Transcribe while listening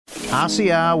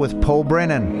RCR with Paul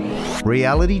Brennan,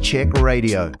 Reality Check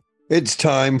Radio. It's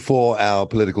time for our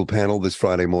political panel this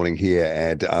Friday morning here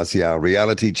at RCR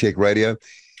Reality Check Radio.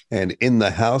 And in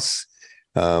the house,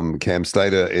 Cam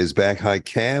Slater is back. Hi,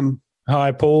 Cam.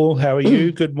 Hi, Paul. How are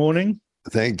you? Good morning.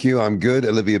 Thank you. I'm good.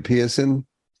 Olivia Pierson.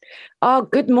 Oh,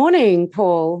 good morning,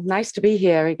 Paul. Nice to be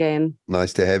here again.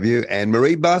 Nice to have you. And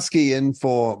Maree Buscke in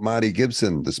for Marty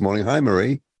Gibson this morning. Hi,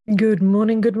 Maree. Good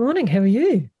morning. Good morning. How are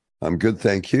you? I'm good,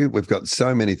 thank you. We've got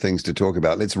so many things to talk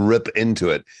about. Let's rip into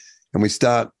it. And we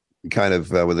start kind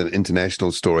of with an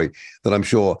international story that I'm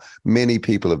sure many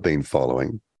people have been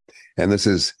following. And this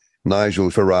is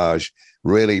Nigel Farage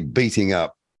really beating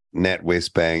up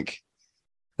NatWest Bank.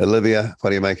 Olivia, what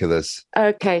do you make of this?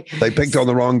 Okay. They picked on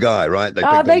the wrong guy, right? They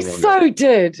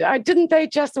did. Didn't they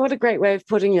just? What a great way of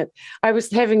putting it. I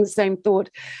was having the same thought.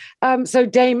 So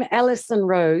Dame Alison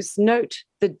Rose, note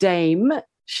the Dame.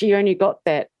 She only got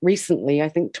that recently, I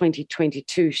think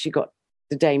 2022, she got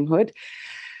the damehood,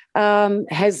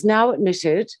 has now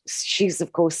admitted, she's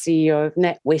of course CEO of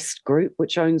NatWest Group,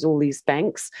 which owns all these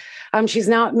banks. She's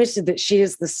now admitted that she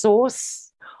is the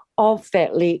source of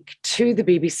that leak to the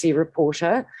BBC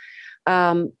reporter,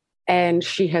 and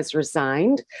she has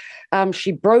resigned.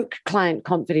 She broke client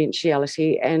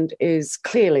confidentiality and is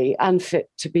clearly unfit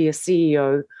to be a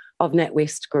CEO of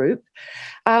NatWest Group.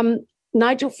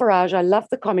 Nigel Farage, I love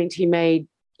the comment he made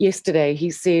yesterday. He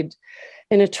said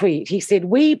in a tweet, he said,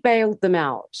 we bailed them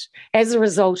out as a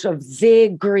result of their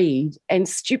greed and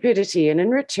stupidity. And in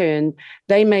return,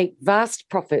 they make vast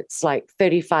profits like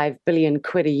 35 billion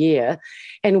quid a year.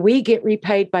 And we get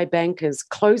repaid by bankers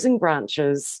closing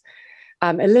branches,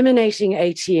 eliminating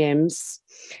ATMs,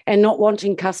 and not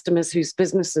wanting customers whose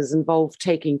businesses involve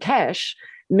taking cash.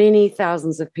 Many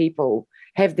thousands of people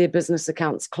have their business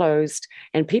accounts closed,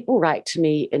 and people write to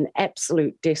me in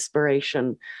absolute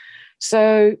desperation.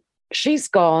 So she's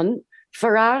gone.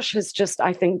 Farage has just,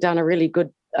 I think, done a really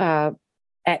good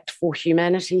act for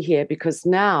humanity here, because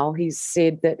now he's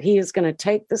said that he is going to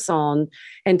take this on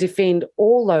and defend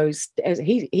all those, as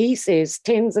he says,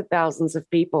 tens of thousands of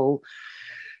people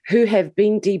who have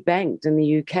been debanked in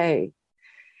the UK.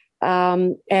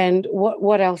 And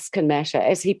what else can matter?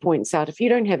 As he points out, if you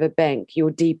don't have a bank, you're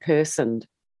depersoned,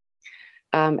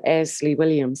 as Lee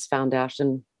Williams found out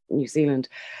in New Zealand.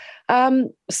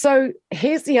 So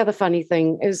here's the other funny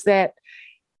thing, is that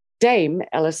Dame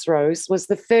Alice Rose was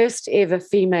the first ever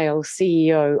female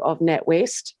CEO of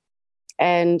NatWest,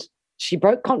 and she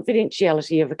broke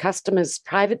confidentiality of a customer's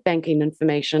private banking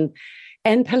information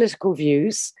and political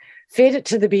views, fed it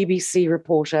to the BBC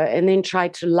reporter, and then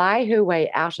tried to lie her way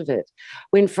out of it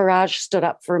when Farage stood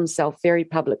up for himself very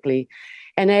publicly.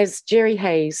 And as Jerry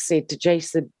Hayes said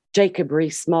to Jacob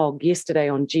Rees-Mogg yesterday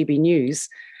on GB News,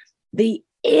 the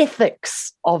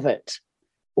ethics of it,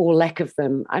 or lack of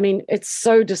them, I mean, it's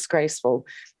so disgraceful.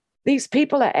 These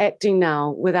people are acting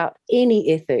now without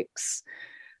any ethics,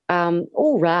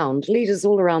 all round, leaders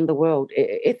all around the world.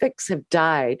 Ethics have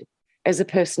died as a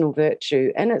personal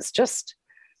virtue, and it's just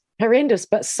horrendous,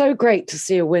 but so great to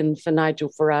see a win for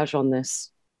Nigel Farage on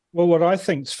this. Well, what I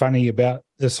think's funny about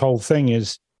this whole thing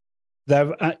is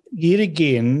they've yet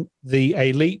again, the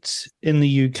elites in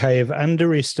the UK have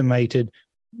underestimated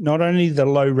not only the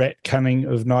low rat cunning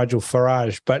of Nigel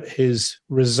Farage, but his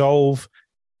resolve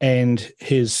and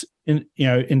his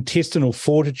intestinal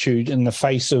fortitude in the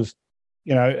face of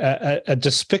a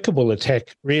despicable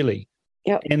attack, really.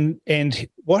 Yep. And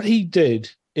what he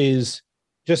did is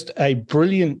just a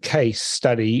brilliant case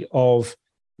study of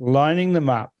lining them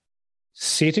up,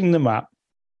 setting them up,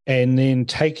 and then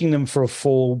taking them for a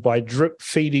fall by drip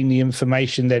feeding the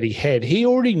information that he had. He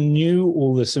already knew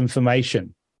all this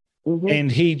information,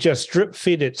 and he just drip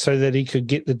fed it so that he could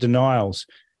get the denials.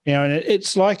 And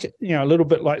it's like, a little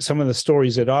bit like some of the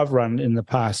stories that I've run in the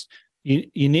past.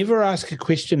 You never ask a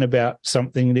question about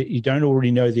something that you don't already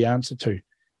know the answer to.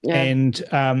 Yeah.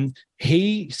 And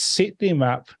he set them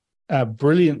up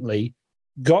brilliantly,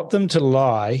 got them to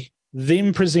lie,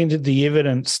 then presented the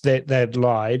evidence that they'd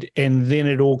lied, and then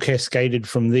it all cascaded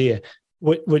from there,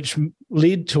 which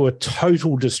led to a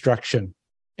total destruction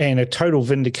and a total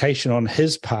vindication on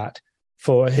his part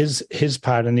for his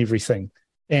part in everything.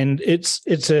 And it's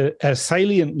a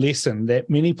salient lesson that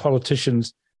many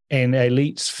politicians and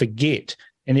elites forget.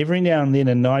 And every now and then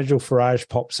a Nigel Farage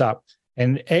pops up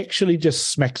and actually just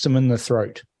smacks them in the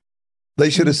throat. They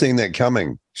should have seen that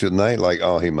coming, shouldn't they? Like,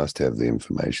 oh, he must have the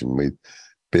information. We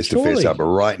best to fess up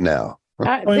right now.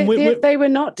 They were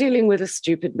not dealing with a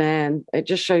stupid man. It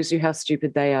just shows you how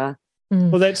stupid they are.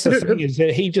 Well, that's the thing, is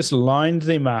that he just lined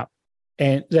them up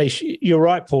And you're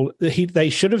right, Paul. They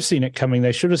should have seen it coming.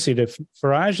 They should have said, if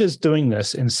Farage is doing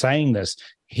this and saying this,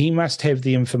 he must have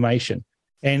the information.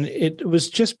 And it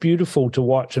was just beautiful to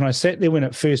watch. And I sat there when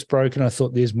it first broke and I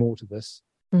thought, there's more to this.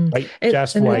 Wait.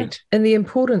 And the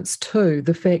importance too,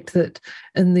 the fact that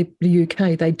in the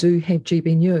UK, they do have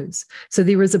GB News. So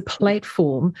there is a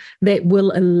platform that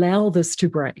will allow this to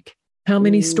break. How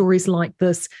many stories like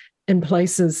this in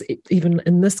places, even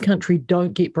in this country,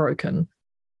 don't get broken?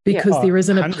 Because there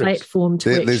isn't hundreds. A platform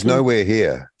to There's nowhere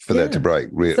here for that to break.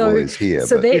 Well, it's here.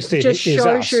 So but that just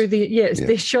shows you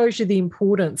that shows you the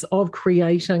importance of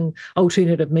creating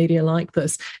alternative media like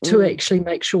this to actually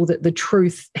make sure that the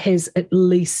truth has at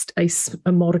least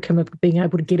a modicum of being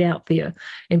able to get out there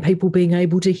and people being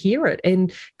able to hear it.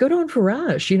 And good on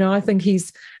Farage. You know, I think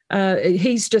he's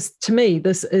just, to me,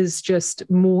 this is just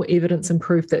more evidence and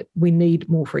proof that we need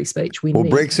more free speech.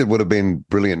 Brexit would have been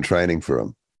brilliant training for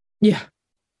him. Yeah.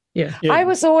 I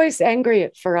was always angry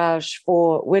at Farage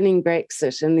for winning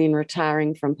Brexit and then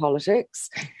retiring from politics.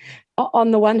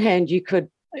 On the one hand, you could,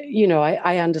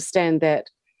 I understand that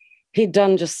he'd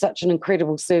done just such an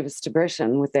incredible service to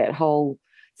Britain with that whole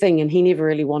thing, and he never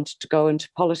really wanted to go into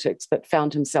politics, but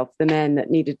found himself the man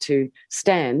that needed to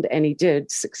stand, and he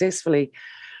did successfully.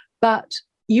 But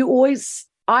I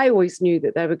always knew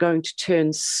that they were going to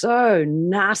turn so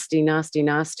nasty,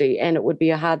 and it would be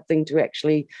a hard thing to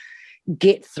actually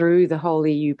get through the whole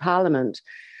EU Parliament.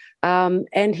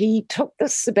 And he took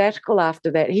this sabbatical after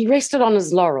that. He rested on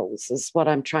his laurels, is what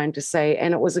I'm trying to say,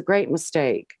 and it was a great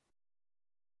mistake.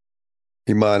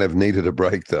 He might have needed a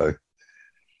break, though.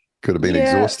 Could have been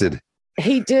exhausted.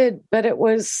 He did, but it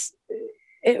was,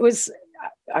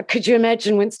 could you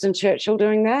imagine Winston Churchill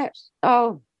doing that?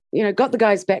 Oh, got the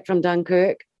guys back from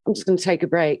Dunkirk. I'm just going to take a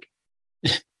break.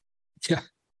 Yeah.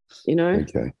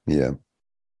 Okay, yeah.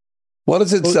 What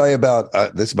does it say about,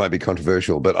 this might be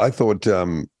controversial, but I thought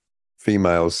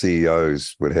female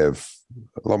CEOs would have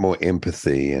a lot more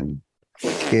empathy and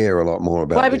care a lot more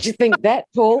about Why would you think that,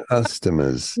 Paul?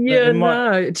 customers. Yeah,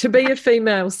 no. To be a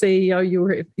female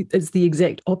CEO, is the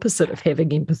exact opposite of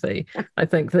having empathy. I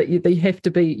think that you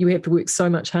have to work so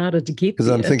much harder to get there. Because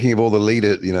I'm thinking of all the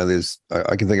leaders,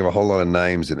 I can think of a whole lot of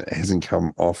names and it hasn't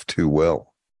come off too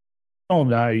well. Oh,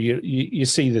 no, you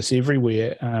see this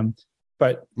everywhere.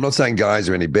 But I'm not saying guys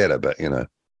are any better, but,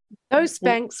 Those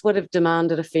banks would have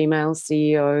demanded a female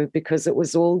CEO because it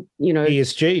was all,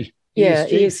 ESG. Yeah,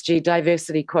 ESG,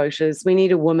 diversity quotas. We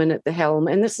need a woman at the helm.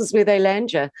 And this is where they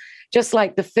land you. Just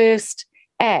like the first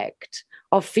act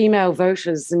of female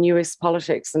voters in US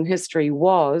politics and history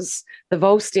was the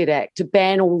Volstead Act to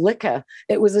ban all liquor.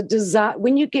 It was a disaster.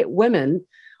 When you get women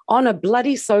on a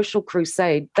bloody social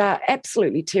crusade, they're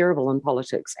absolutely terrible in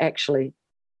politics, actually.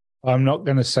 I'm not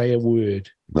going to say a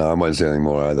word. No, I won't say any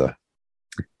more either.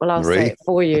 Well, I'll Maree? say it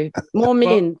for you. More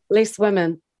men, less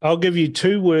women. I'll give you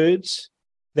two words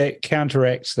that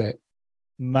counteracts that.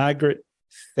 Margaret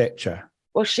Thatcher.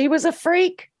 Well, she was a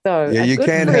freak, though. Yeah, you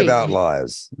can freak. have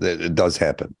outliers. It does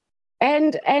happen.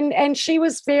 And she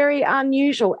was very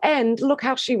unusual. And look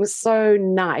how she was so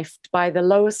knifed by the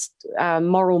lowest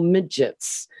moral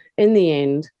midgets in the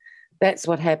end. That's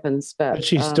what happens. But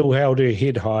she still held her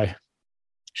head high.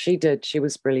 She did. She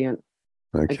was brilliant.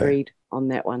 Okay. Agreed on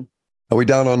that one. Are we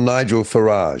done on Nigel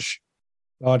Farage?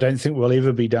 I don't think we'll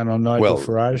ever be done on Nigel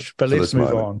Farage, but let's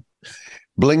move on.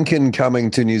 Blinken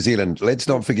coming to New Zealand. Let's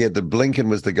not forget that Blinken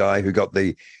was the guy who got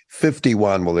the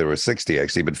 51, well, there were 60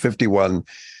 actually, but 51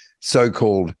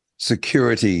 so-called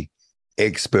security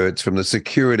experts from the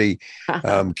security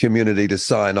community to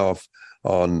sign off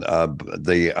on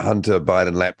the Hunter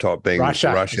Biden laptop being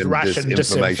Russian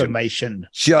disinformation.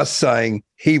 Just saying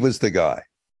he was the guy.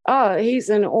 Oh, he's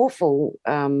an awful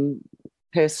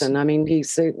person. I mean,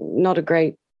 he's not a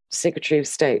great Secretary of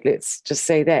State, let's just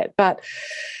say that. But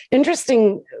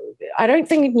interesting, I don't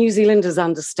think New Zealanders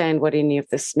understand what any of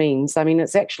this means. I mean,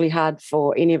 it's actually hard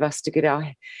for any of us to get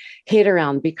our head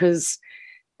around because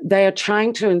they are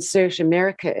trying to insert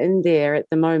America in there at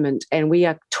the moment, and we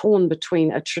are torn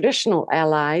between a traditional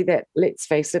ally that, let's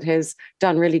face it, has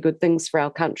done really good things for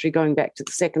our country going back to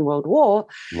the Second World War.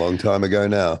 Long time ago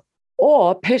now.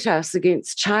 Or pit us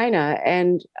against China,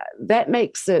 and that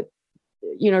makes it,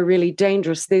 really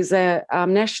dangerous. There's a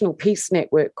national peace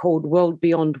network called World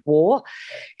Beyond War,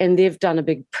 and they've done a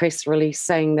big press release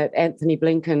saying that Anthony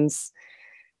Blinken's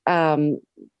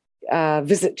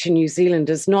visit to New Zealand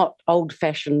is not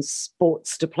old-fashioned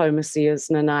sports diplomacy, as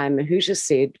Nanaia Mahuta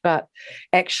said, but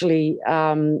actually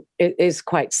it is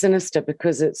quite sinister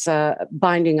because it's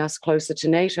binding us closer to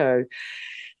NATO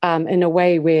in a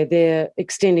way where they're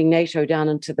extending NATO down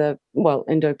into the,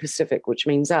 Indo-Pacific, which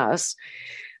means us.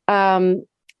 The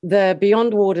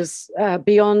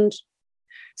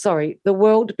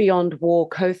World Beyond War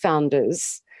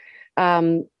co-founders,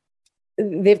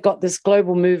 they've got this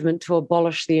global movement to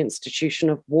abolish the institution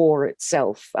of war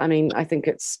itself. I mean, I think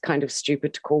it's kind of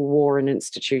stupid to call war an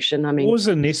institution. I mean, wars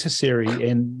are necessary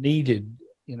and needed,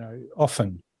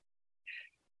 often.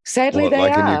 Sadly, they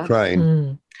like are. in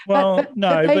Ukraine. Well,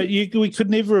 we could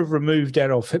never have removed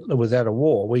Adolf Hitler without a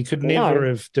war. We could never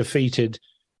have defeated,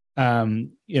 tyranny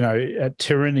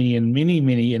in many,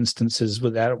 many instances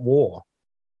without war.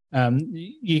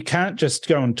 You can't just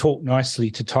go and talk nicely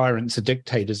to tyrants or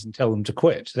dictators and tell them to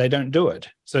quit. They don't do it.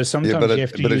 So sometimes you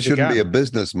have to use a gun. But it shouldn't be a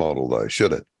business model, though,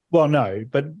 should it? Well, no.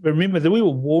 But remember that we were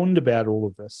warned about all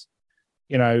of this.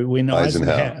 When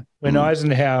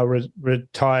Eisenhower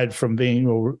retired from being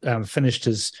or finished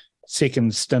his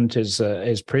second stint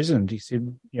as president, he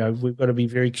said, we've got to be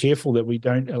very careful that we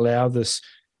don't allow this,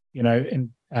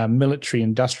 military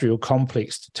industrial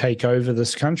complex to take over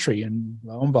this country. And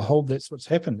lo and behold, that's what's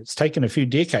happened. It's taken a few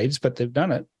decades, but they've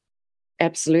done it.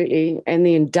 Absolutely. And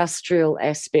the industrial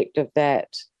aspect of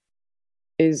that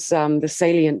is the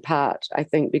salient part, I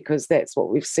think, because that's what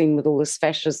we've seen with all this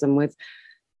fascism, with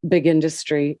big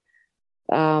industry,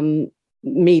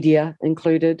 media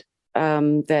included,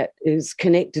 that is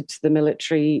connected to the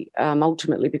military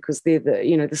ultimately because they're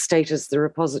the state is the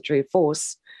repository of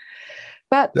force.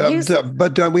 But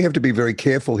don't we have to be very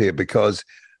careful here, because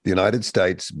the United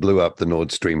States blew up the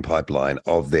Nord Stream pipeline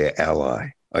of their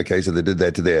ally. Okay, so they did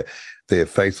that to their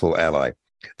faithful ally.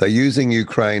 They're using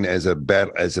Ukraine as an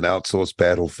outsourced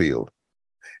battlefield,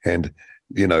 and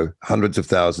hundreds of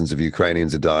thousands of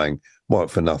Ukrainians are dying. What,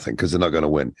 for nothing, because they're not going to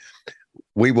win.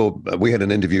 We had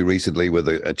an interview recently with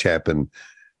a chap in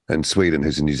Sweden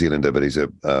who's a New Zealander, but he's a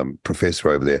professor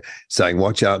over there, saying,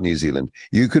 watch out, New Zealand.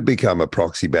 You could become a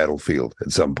proxy battlefield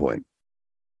at some point.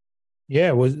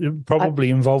 Yeah, probably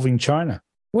involving China.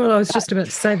 Well, I was just about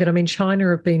to say that. I mean,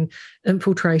 China have been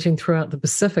infiltrating throughout the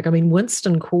Pacific. I mean,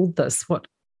 Winston called this,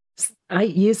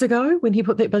 8 years ago when he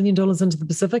put that $1 billion into the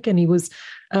Pacific, and he was,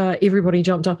 everybody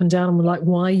jumped up and down and were like,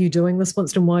 why are you doing this,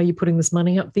 Winston? Why are you putting this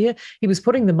money up there? He was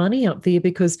putting the money up there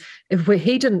because if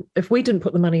we didn't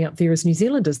put the money up there as New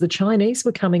Zealanders, the Chinese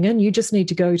were coming in. You just need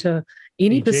to go to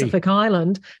any PG. Pacific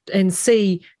island and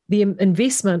see the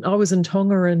investment. I was in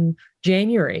Tonga in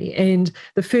January, and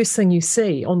the first thing you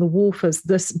see on the wharf is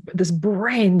this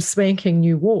brand spanking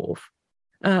new wharf.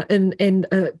 And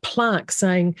a plaque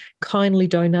saying kindly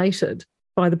donated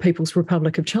by the People's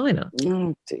Republic of China.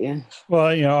 Oh, dear. Well,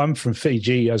 I'm from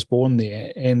Fiji. I was born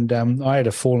there, and I had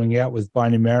a falling out with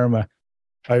Bainimarama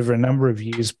over a number of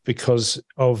years because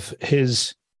of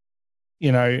his,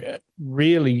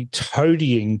 really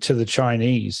toadying to the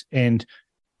Chinese. And,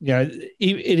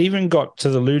 it even got to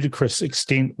the ludicrous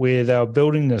extent where they were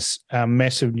building this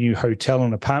massive new hotel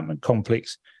and apartment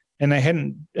complex, and they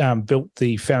hadn't built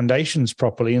the foundations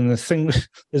properly, and the thing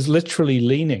is literally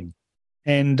leaning.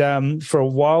 And for a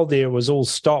while there, it was all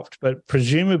stopped, but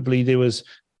presumably there was,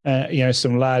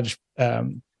 some large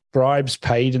bribes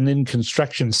paid, and then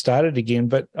construction started again.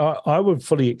 But I would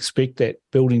fully expect that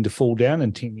building to fall down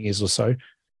in 10 years or so.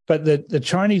 But the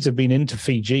Chinese have been into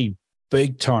Fiji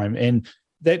big time, and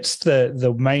that's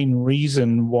the main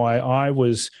reason why I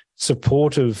was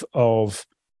supportive of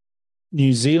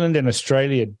New Zealand and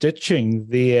Australia ditching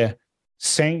their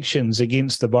sanctions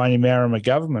against the Bainimarama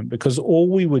government, because all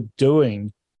we were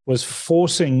doing was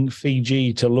forcing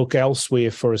Fiji to look elsewhere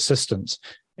for assistance.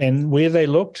 And where they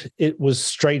looked, it was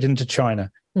straight into China.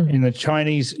 Mm-hmm. And the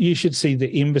Chinese, you should see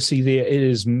the embassy there. It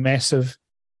is massive.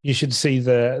 You should see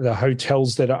the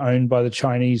hotels that are owned by the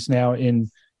Chinese now in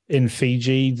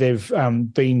Fiji. They've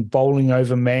been bowling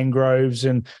over mangroves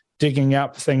and digging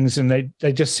up things, and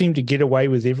they just seem to get away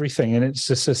with everything, and it's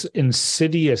just this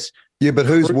insidious. Yeah, but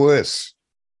who's worse?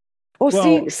 Well,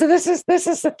 see, so this is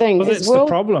the thing. Well, that's the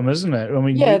problem, isn't it? I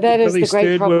mean, that is the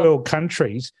great problem. Third world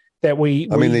countries that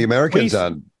the Americans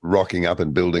aren't rocking up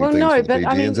and building things for the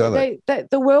Fijians, are they?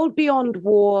 The World Beyond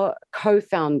War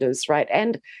co-founders, right?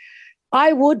 And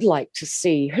I would like to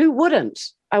see, who wouldn't,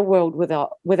 a world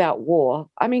without war.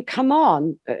 I mean, come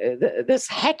on, this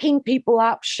hacking people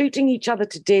up, shooting each other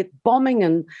to death, bombing,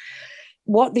 and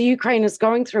what the Ukraine is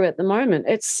going through at the moment.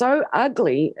 It's so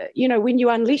ugly. When you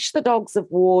unleash the dogs of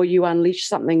war, you unleash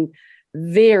something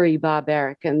very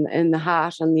barbaric in the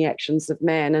heart and the actions of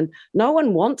man, and no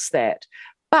one wants that.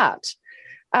 But,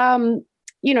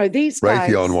 these guys...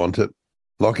 Raytheon want it.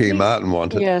 Lockheed Martin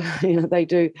want it. Yeah, they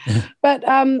do. But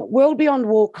World Beyond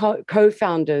War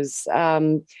co-founders,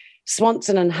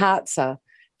 Swanson and Hartzer,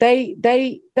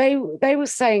 they were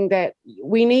saying that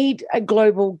we need a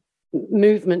global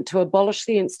movement to abolish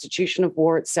the institution of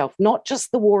war itself, not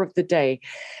just the war of the day.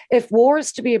 If war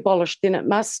is to be abolished, then it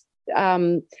must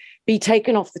be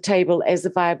taken off the table as a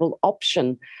viable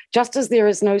option. Just as there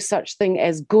is no such thing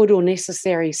as good or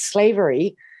necessary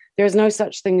slavery, there is no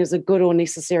such thing as a good or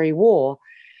necessary war.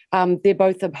 They're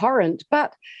both abhorrent,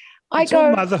 but it's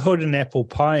all motherhood and apple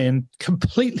pie and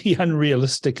completely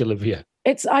unrealistic, Olivia.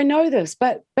 I know this,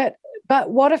 but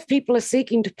what if people are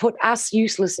seeking to put us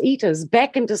useless eaters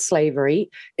back into slavery?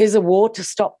 Is a war to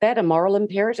stop that a moral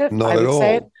imperative? Not at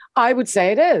all. I would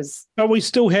say it is. But we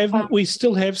still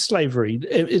have slavery.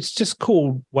 It's just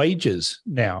called wages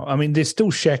now. I mean, there's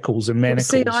still shackles and manacles.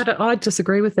 See, I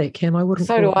disagree with that, Kim. I wouldn't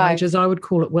call it wages. I would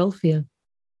call it welfare.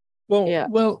 Well, yeah.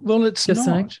 well, it's just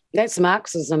not. Saying. That's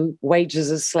Marxism.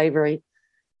 Wages is slavery.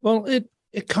 Well,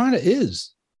 it kind of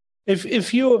is.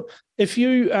 If you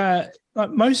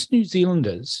like most New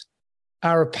Zealanders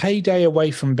are a payday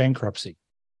away from bankruptcy.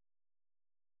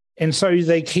 And so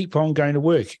they keep on going to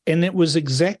work. And it was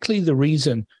exactly the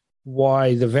reason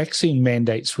why the vaccine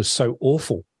mandates were so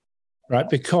awful, right?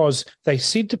 Because they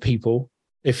said to people,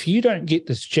 if you don't get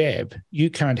this jab, you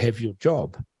can't have your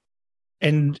job.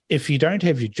 And if you don't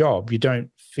have your job, you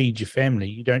don't feed your family,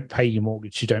 you don't pay your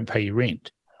mortgage, you don't pay your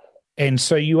rent. And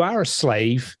so you are a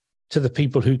slave to the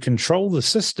people who control the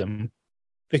system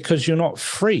because you're not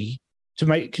free to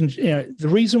make, the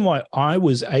reason why I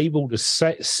was able to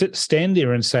stand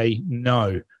there and say,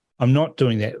 no, I'm not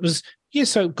doing that. It was,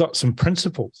 yes, I got some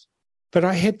principles, but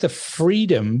I had the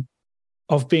freedom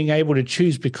of being able to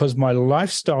choose because my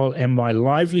lifestyle and my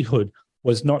livelihood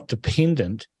was not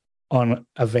dependent on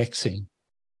a vaccine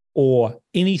or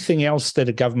anything else that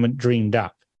a government dreamed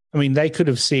up. I mean, they could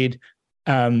have said,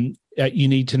 you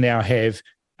need to now have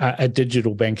a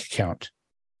digital bank account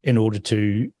in order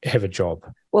to have a job.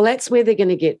 Well, that's where they're going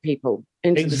to get people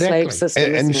into the slave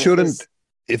system. And shouldn't,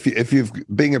 if you've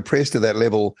being oppressed to that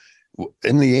level,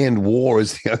 in the end, war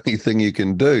is the only thing you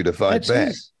can do to fight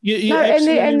back.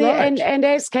 And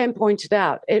as Cam pointed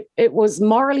out, it was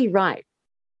morally right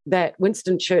that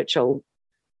Winston Churchill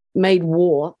made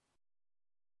war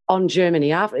on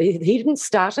Germany. After he didn't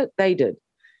start it, they did.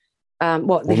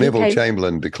 Neville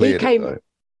Chamberlain declared it, though.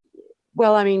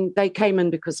 Well, I mean, they came in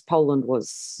because Poland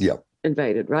was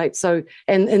invaded, right? So,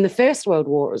 and in the First World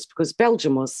War, it was because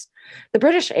Belgium was. The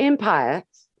British Empire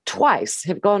twice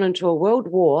have gone into a world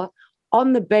war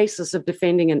on the basis of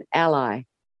defending an ally.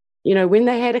 You know, when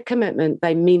they had a commitment,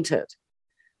 they meant it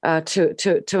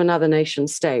to another nation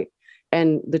state.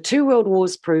 And the two world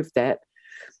wars proved that.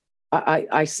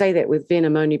 I say that with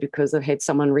venom only because I've had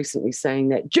someone recently saying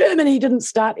that Germany didn't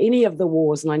start any of the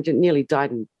wars, and I nearly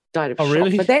died of shock.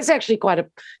 Really? But that's actually quite a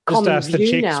common view now. Just ask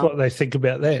the Czechs what they think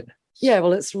about that. Yeah,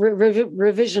 well, it's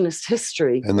revisionist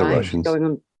history. And the Russians. Going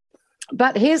on.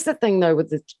 But here's the thing, though,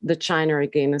 with the China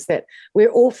again, is that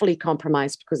we're awfully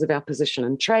compromised because of our position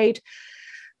in trade,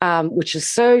 which is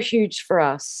so huge for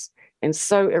us and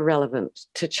so irrelevant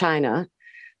to China.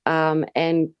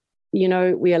 And, you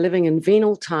know, we are living in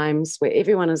venal times where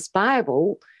everyone is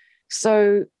viable.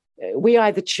 So we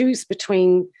either choose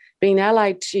between being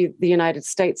allied to the United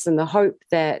States in the hope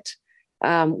that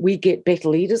we get better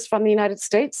leaders from the United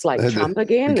States, like Trump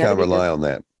again. We can't rely on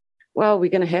that. Well, we're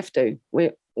going to have to.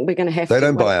 We're going to have to. They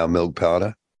don't buy our milk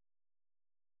powder.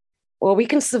 Well, we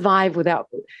can survive without,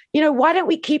 you know, why don't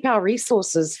we keep our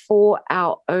resources for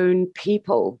our own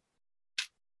people?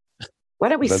 Why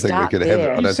don't we start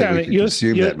there? I don't think we can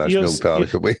consume that much milk powder,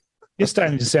 could we? You're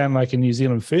starting to sound like a New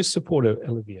Zealand First supporter,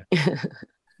 Olivia.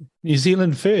 New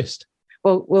Zealand First.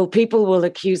 Well, people will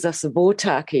accuse us of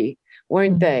autarky,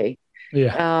 won't they?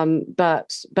 Yeah.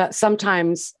 But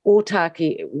sometimes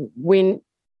autarky, when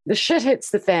the shit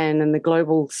hits the fan in the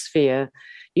global sphere,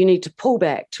 you need to pull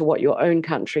back to what your own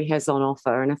country has on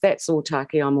offer. And if that's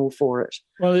autarky, I'm all for it.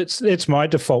 Well, it's my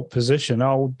default position.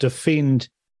 I'll defend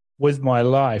with my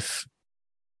life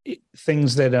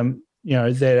things that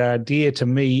that are dear to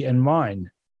me and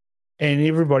mine. And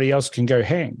everybody else can go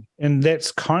hang. And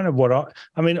that's kind of what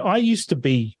I used to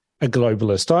be a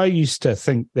globalist. I used to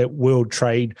think that world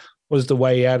trade was the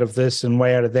way out of this and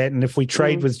way out of that. And if we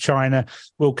trade with China,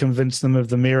 we'll convince them of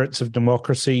the merits of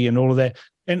democracy and all of that.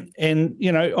 And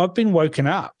I've been woken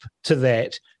up to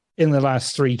that in the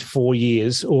last 3 to 4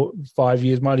 years or 5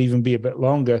 years, might even be a bit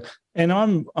longer. And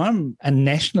I'm a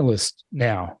nationalist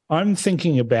now. I'm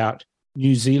thinking about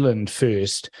New Zealand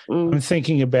first. I'm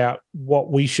thinking about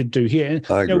what we should do here. And,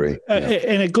 I agree.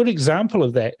 And a good example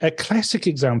of that, a classic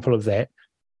example of that,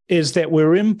 is that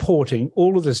we're importing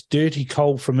all of this dirty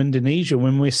coal from Indonesia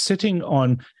when we're sitting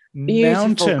on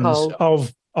mountains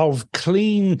of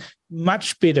clean,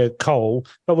 much better coal,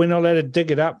 but we're not allowed to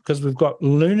dig it up because we've got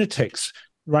lunatics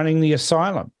running the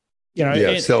asylum.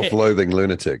 Self-loathing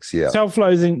lunatics. Yeah,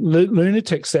 self-loathing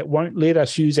lunatics that won't let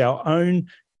us use our own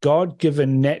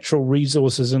God-given natural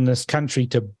resources in this country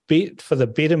to bet for the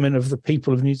betterment of the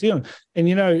people of New Zealand.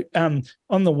 And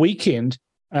on the weekend,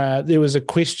 there was a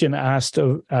question asked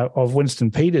of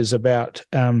Winston Peters about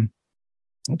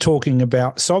talking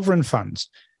about sovereign funds,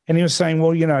 and he was saying,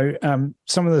 well,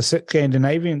 some of the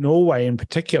Scandinavian, Norway in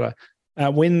particular,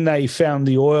 when they found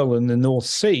the oil in the North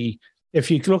Sea. If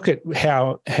you look at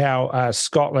how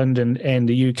Scotland and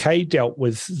the UK dealt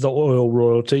with the oil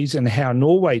royalties and how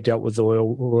Norway dealt with the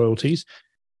oil royalties,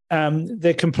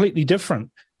 they're completely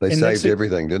different. They saved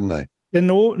everything, didn't they? The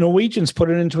Norwegians put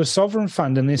it into a sovereign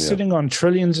fund, and they're sitting on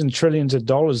trillions and trillions of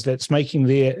dollars that's making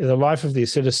the life of their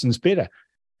citizens better.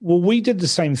 Well, we did the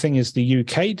same thing as the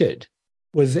UK did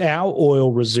with our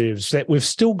oil reserves that we've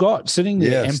still got sitting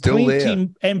there,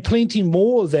 and plenty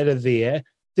more that are there.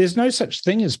 There's no such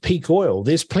thing as peak oil.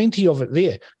 There's plenty of it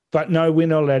there, but no, we're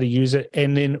not allowed to use it.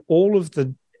 And then all of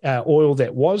the oil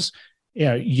that was,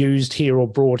 used here or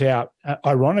brought out,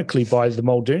 ironically by the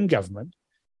Muldoon government,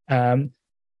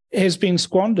 has been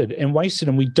squandered and wasted.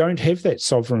 And we don't have that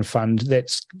sovereign fund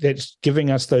that's giving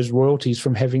us those royalties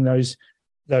from having those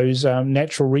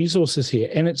natural resources here.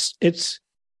 And it's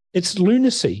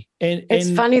lunacy. And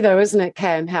it's funny though, isn't it,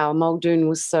 Cam? How Muldoon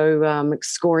was so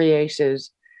excoriated.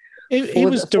 He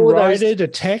was derided,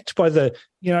 attacked by the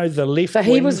left. But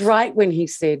he was right when he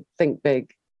said, "Think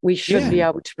big. We should be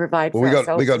able to provide." For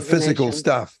ourselves we got physical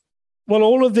stuff. Well,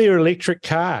 all of their electric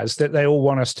cars that they all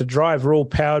want us to drive are all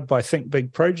powered by Think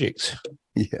Big projects.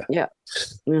 Yeah.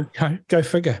 Go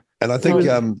figure. And I think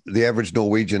the average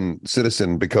Norwegian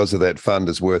citizen, because of that fund,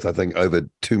 is worth, I think, over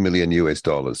 $2 million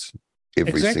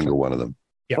every single one of them.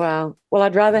 Yep. Wow. Well,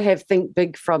 I'd rather have Think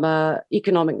Big from a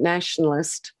economic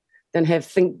nationalist than have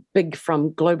Think Big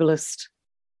from globalist.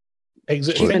 Think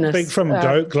Big from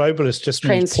globalist just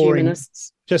means pouring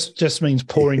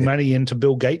pouring money into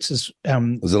Bill Gates's.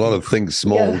 There's a lot of Think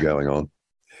Small going on.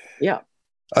 Yeah.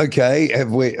 Okay.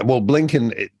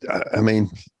 Blinken, I mean,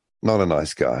 not a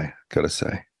nice guy, gotta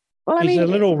say. Well, he's a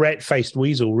little rat-faced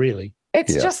weasel, really.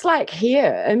 It's just like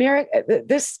here, America.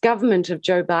 This government of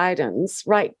Joe Biden's,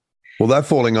 right? Well, they're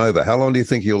falling over. How long do you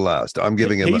think he'll last? I'm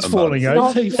giving him He's falling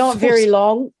month. over. Not very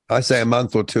long. I say a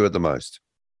month or two at the most.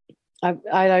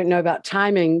 I don't know about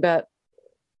timing, but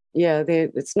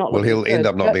it's not. Well, he'll end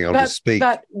up not being able to speak.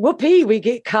 But whoopee, we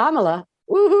get Kamala.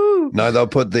 Woohoo! No, they'll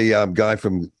put the guy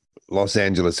from Los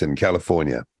Angeles in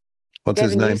California. What's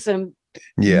his name? Newsom.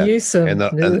 Yeah, Newsom.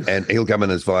 And he'll come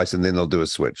in as vice, and then they'll do a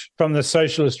switch from the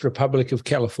Socialist Republic of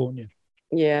California.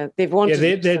 Yeah, they've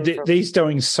wanted. Yeah, he's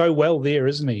doing so well there,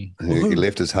 isn't he? He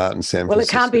left his heart in San Francisco. Well, it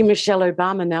can't be Michelle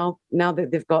Obama now. Now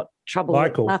that they've got trouble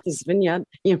with Martha's Vineyard.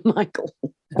 Yeah, Michael.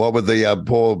 What with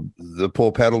the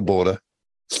poor paddle boarder?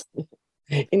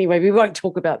 Anyway, we won't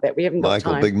talk about that. We haven't got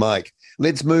time. Big Mike.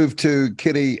 Let's move to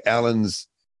Kitty Allen's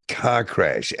car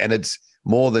crash, and it's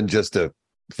more than just a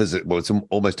visit. Well, it's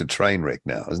almost a train wreck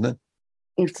now, isn't it?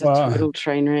 It's a total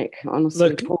train wreck, honestly.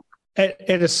 Look, at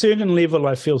a certain level,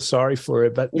 I feel sorry for her,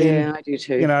 but then, I do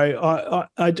too.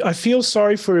 I feel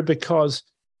sorry for her because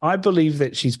I believe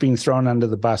that she's been thrown under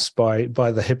the bus by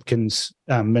the Hipkins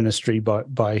ministry,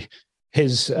 by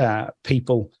his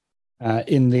people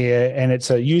in there, and it's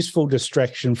a useful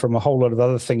distraction from a whole lot of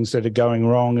other things that are going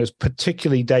wrong, as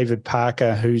particularly David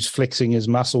Parker, who's flexing his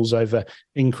muscles over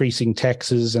increasing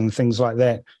taxes and things like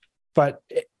that. But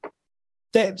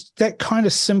that kind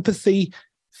of sympathy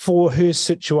for her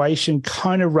situation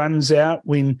kind of runs out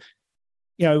when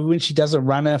she does a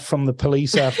runner from the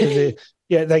police after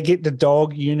they get the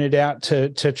dog unit out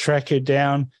to track her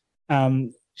down.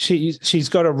 She's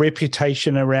got a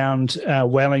reputation around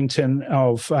Wellington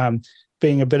of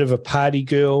being a bit of a party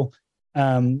girl.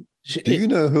 Do you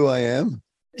know who I am?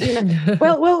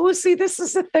 Well, see, this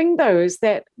is the thing, though, is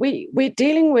that we're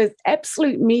dealing with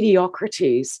absolute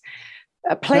mediocrities.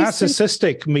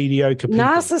 Narcissistic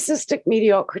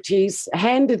mediocrities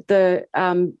handed the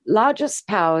largest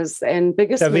powers and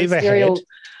biggest ministerial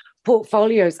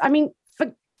portfolios. I mean,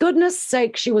 for goodness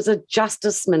sake, she was a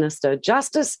justice minister.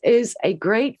 Justice is a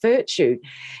great virtue,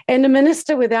 and a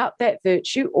minister without that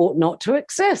virtue ought not to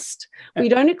exist. We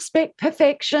don't expect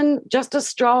perfection, just a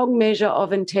strong measure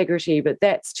of integrity, but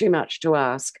that's too much to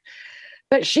ask.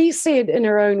 But she said in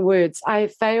her own words, I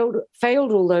have failed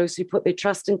all those who put their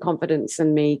trust and confidence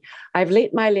in me. I've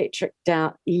let my electorate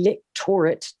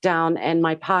down and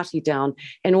my party down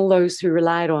and all those who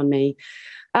relied on me.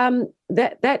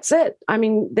 That's it. I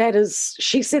mean,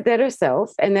 she said that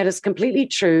herself, and that is completely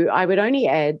true. I would only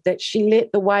add that she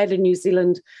let the wider New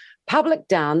Zealand public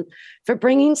down for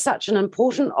bringing such an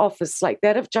important office like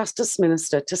that of Justice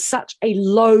Minister to such a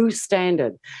low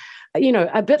standard. You know,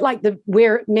 a bit like the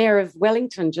Mayor of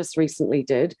Wellington just recently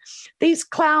did. These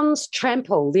clowns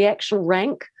trample the actual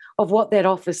rank of what that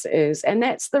office is. And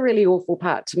that's the really awful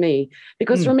part to me.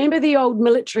 Because remember the old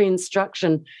military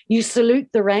instruction, you salute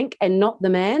the rank and not the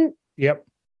man? Yep.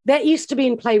 That used to be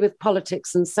in play with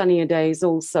politics in sunnier days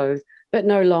also, but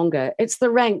no longer. It's the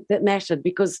rank that mattered,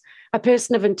 because a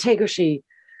person of integrity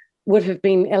would have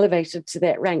been elevated to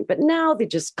that rank. But now they're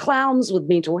just clowns with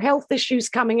mental health issues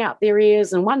coming out their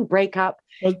ears and one breakup,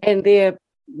 and they're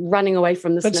running away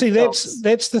from the. But see,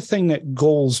 that's the thing that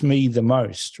galls me the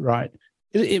most, right?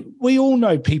 We all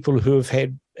know people who have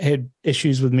had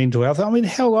issues with mental health. I mean,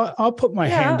 hell, I'll put my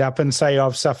hand up and say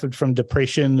I've suffered from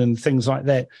depression and things like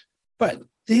that. But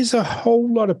there's a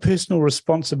whole lot of personal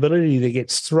responsibility that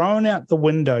gets thrown out the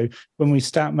window when we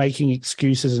start making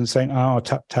excuses and saying, oh,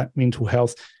 tut, mental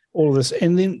health, all of this.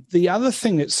 And then the other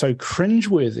thing that's so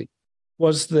cringeworthy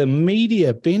was the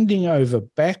media bending over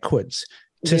backwards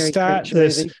to start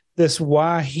this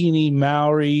wahine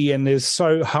Maori, and there's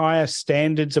so higher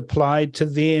standards applied to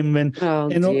them.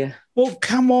 Well,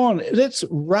 come on, that's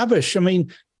rubbish. I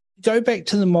mean, go back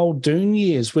to the Muldoon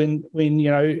years when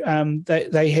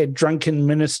they had drunken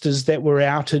ministers that were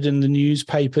outed in the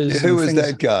newspapers. Who was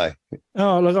that guy?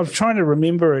 Oh, look, I'm trying to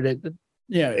remember it.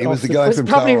 He was the guy from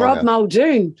probably Tauranga. Rob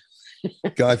Muldoon.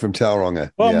 Guy from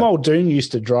Tauranga. Well, Muldoon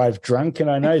used to drive drunk, and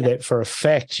I know that for a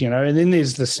fact, And then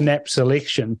there's the snap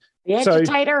selection. The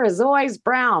agitator is always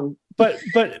brown. But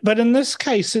in this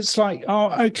case, it's like,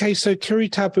 oh, okay, so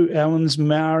Kiritapu Allen's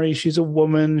Maori, she's a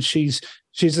woman, she's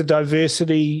a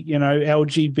diversity,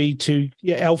 LGBT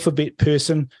alphabet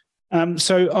person.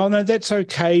 No, that's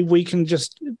okay. We can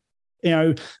just,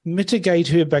 mitigate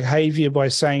her behavior by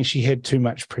saying she had too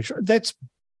much pressure. That's,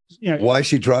 why is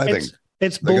she driving?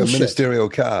 It's they bullshit. got ministerial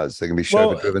cars. They can be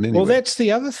chauffeur-driven anyway. Well, that's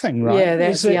the other thing, right? Yeah,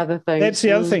 that's the other thing. That's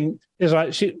the other thing. Is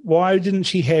like, why didn't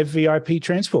she have VIP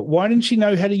transport? Why didn't she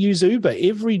know how to use Uber?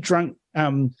 Every drunk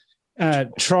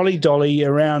trolley dolly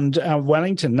around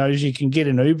Wellington knows you can get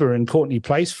an Uber in Courtney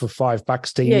Place for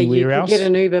 $5 to anywhere else. Yeah, you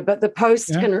can get an Uber, but the Post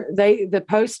the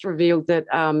Post revealed that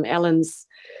Ellen's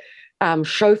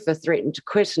chauffeur threatened to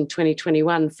quit in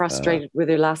 2021, frustrated with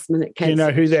her last-minute cancellation. You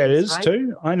know who that is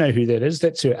too? I know who that is.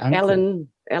 That's her uncle.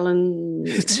 Ellen.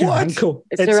 It's her uncle.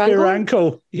 It's her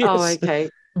uncle. Yes. Oh, okay.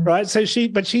 Right. So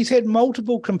she's had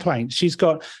multiple complaints. She's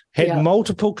had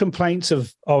multiple complaints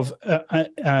of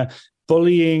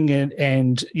bullying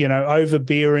and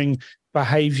overbearing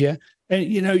behavior. And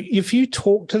if you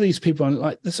talk to these people, and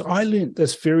like this, I learned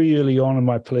this very early on in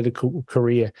my political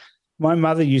career. My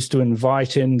mother used to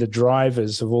invite in the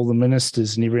drivers of all the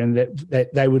ministers and everyone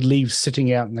that they would leave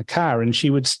sitting out in the car, and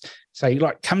she would say,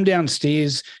 like, come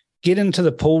downstairs, get into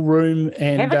the pool room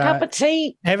and have a cup of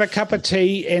tea. Have a cup of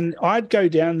tea. And I'd go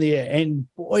down there, and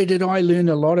boy, did I learn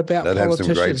a lot about politicians. They'd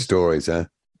have some great stories, huh?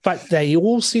 But they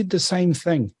all said the same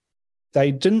thing.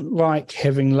 They didn't like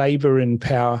having Labour in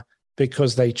power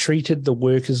because they treated the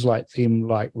workers like them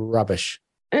like rubbish.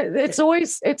 It is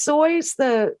always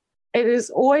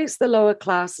the lower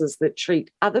classes that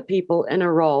treat other people in a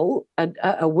role,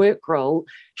 a work role,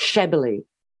 shabbily.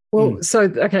 Well, so,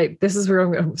 okay, this is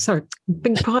where I'm sorry,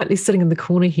 being quietly sitting in the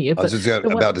corner here. I was just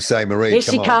about to say, Maree, Here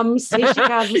she comes.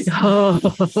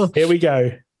 Here we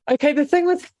go. Okay, the thing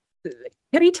with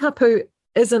Kiritapu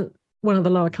isn't one of the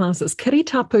lower classes.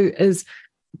 Kiritapu is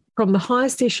from the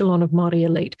highest echelon of Māori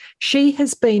elite. She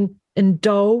has been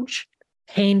indulged,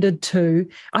 handed to.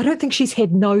 I don't think she's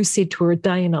had no said to her a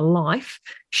day in her life.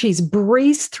 She's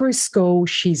breezed through school.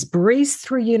 She's breezed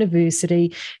through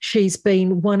university. She's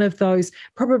been one of those,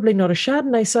 probably not a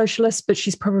Chardonnay socialist, but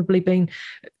she's probably been,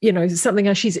 something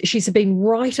else. She's been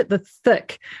right at the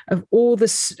thick of all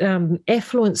this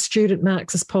affluent student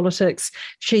Marxist politics.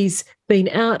 She's been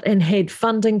out and had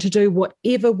funding to do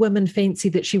whatever women fancy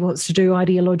that she wants to do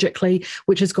ideologically,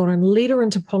 which has gone and led her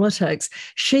into politics.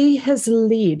 She has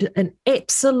led an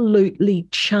absolutely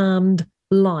charmed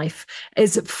life,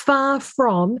 as far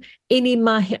from any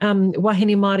wahine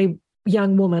Māori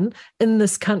young woman in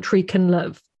this country can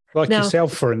live. Like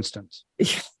yourself, for instance.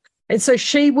 And so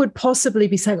she would possibly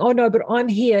be saying, oh, no, but I'm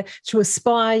here to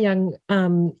aspire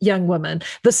young women.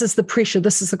 This is the pressure.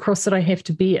 This is the cross that I have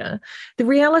to bear. The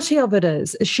reality of it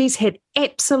is she's had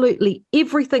absolutely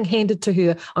everything handed to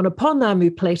her on a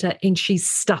ponamu platter, and she's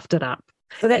stuffed it up.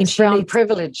 So that's brown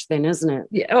privilege then, isn't it?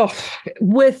 Yeah,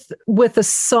 with a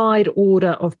side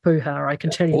order of puha, I can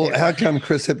tell you. Well, how come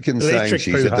Chris Hipkins saying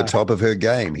she's at the top of her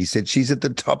game? He said she's at the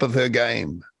top of her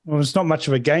game. Well, it's not much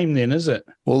of a game then, is it?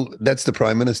 Well, that's the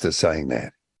Prime Minister saying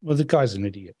that. Well, the guy's an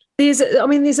idiot. There's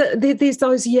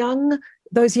those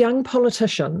young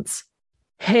politicians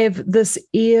have this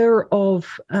air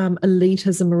of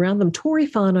elitism around them. Tory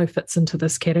whānau fits into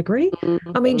this category.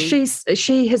 I mean, she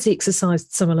has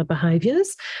exercised similar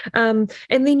behaviours. And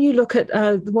then you look at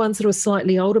the ones that are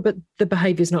slightly older, but the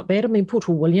behaviour's not bad. I mean,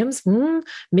 Portal Williams,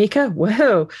 Mecca,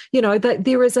 wow. You know,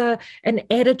 there is an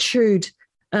attitude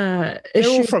They're issue.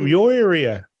 all from your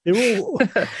area. They're all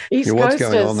East what's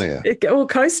going on there? All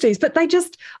coasties. But I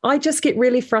just get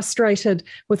really frustrated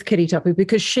with Kiritapu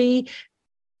because she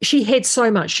had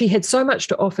so much. She had so much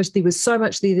to offer. There was so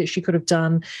much there that she could have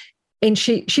done. And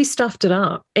she stuffed it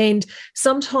up. And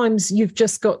sometimes you've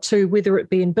just got to, whether it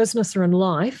be in business or in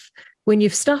life, when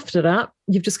you've stuffed it up,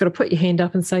 you've just got to put your hand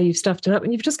up and say you've stuffed it up,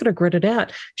 and you've just got to grit it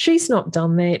out. She's not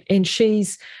done that. And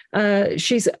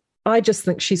I just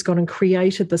think she's gone and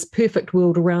created this perfect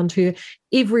world around her.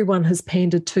 Everyone has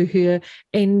pandered to her,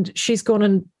 and she's gone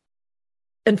and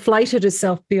inflated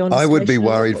herself beyond. I would be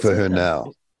worried for her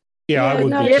now. Yeah, I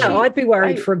would. I'd be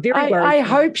worried for a very worried. I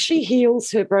hope she heals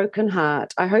her broken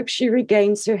heart. I hope she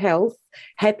regains her health,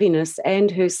 happiness, and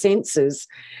her senses.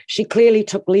 She clearly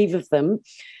took leave of them.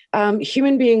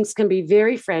 Human beings can be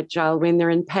very fragile when they're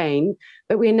in pain,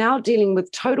 but we're now dealing with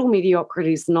total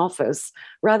mediocrities in office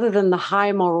rather than the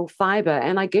high moral fibre.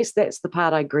 And I guess that's the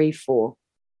part I grieve for.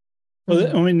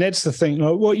 Well, I mean, that's the thing.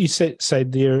 What you said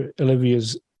there, Olivia,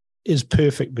 is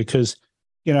perfect because,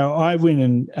 you know, I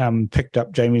went and picked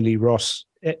up Jamie Lee Ross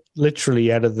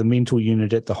literally out of the mental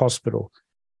unit at the hospital.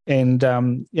 And,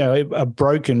 you know, a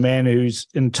broken man whose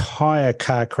entire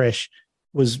car crash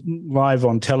was live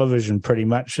on television pretty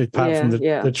much, apart from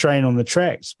the train on the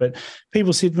tracks. But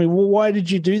people said to me, well, why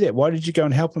did you do that? Why did you go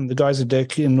and help him? The guy's a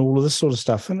dick and all of this sort of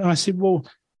stuff. And I said, well,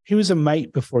 he was a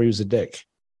mate before he was a dick.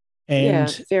 And,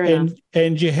 fair enough.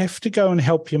 And you have to go and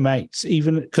help your mates,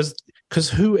 even because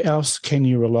who else can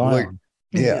you rely on?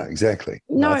 Yeah, exactly.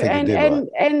 No,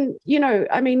 and you know,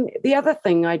 I mean, the other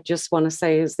thing I just want to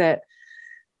say is that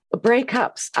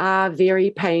breakups are very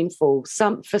painful.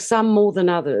 For some more than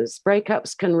others.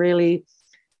 Breakups can really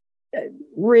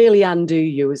undo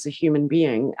you as a human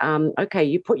being. Okay,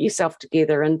 you put yourself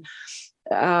together, and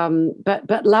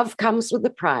but love comes with a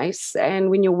price. And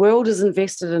when your world is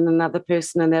invested in another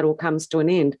person, and that all comes to an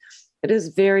end, it is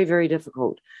very, very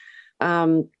difficult.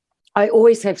 I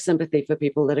always have sympathy for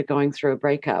people that are going through a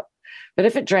breakup, but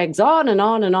if it drags on and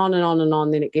on and on and on and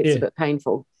on, then it gets a bit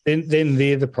painful. Then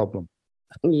they're the problem.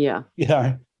 Yeah.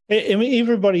 Yeah. I mean,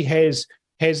 everybody has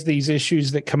these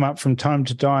issues that come up from time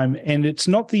to time, and it's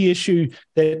not the issue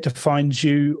that defines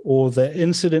you or the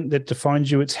incident that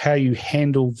defines you. It's how you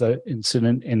handle the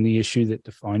incident and the issue that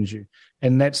defines you.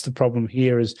 And that's the problem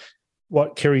here is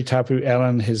what Kiritapu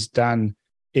Allen has done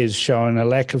is shown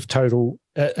a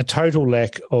total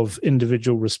lack of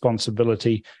individual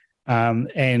responsibility.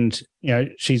 And, you know,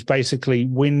 she's basically,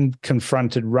 when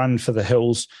confronted, run for the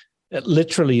hills,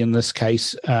 literally in this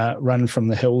case, run from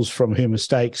the hills from her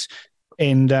mistakes.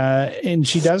 And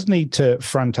she does need to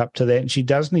front up to that, and she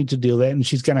does need to deal with that, and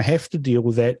she's going to have to deal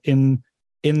with that in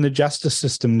the justice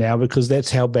system now, because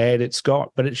that's how bad it's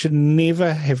got. But it should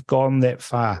never have gone that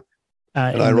far.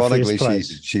 And ironically,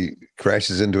 she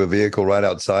crashes into a vehicle right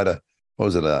outside a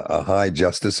high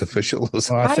justice official or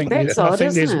something? Well,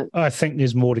 I think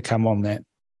there's more to come on that.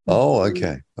 Oh,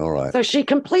 okay. All right. So she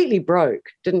completely broke,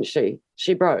 didn't she?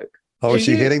 She broke. Oh, is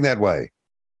she heading that way?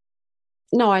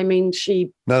 No, I mean,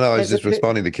 she... No, I was just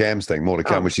responding to Cam's thing. More to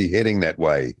come. Was she heading that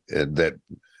way? I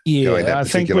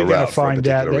think we're going to find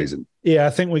out. I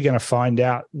think we're going to find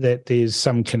out that there's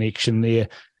some connection there.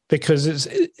 Because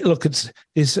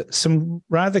there's some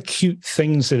rather cute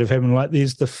things that have happened. Like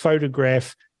there's the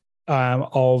photograph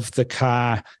of the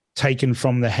car taken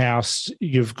from the house.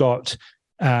 You've got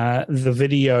the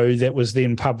video that was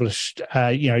then published,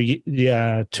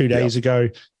 2 days ago.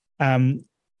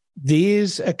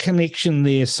 There's a connection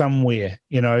there somewhere,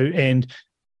 you know. And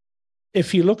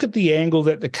if you look at the angle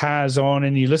that the car's on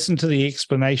and you listen to the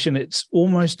explanation, it's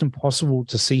almost impossible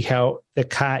to see how the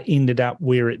car ended up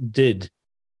where it did.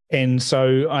 And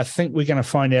so I think we're going to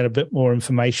find out a bit more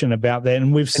information about that.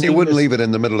 And you wouldn't leave it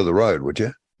in the middle of the road, would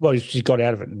you? Well, she got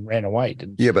out of it and ran away,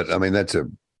 didn't she? Yeah, but I mean, that's a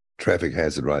traffic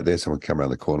hazard right there. Someone come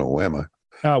around the corner. Whammo.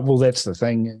 Well, that's the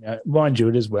thing. Mind you,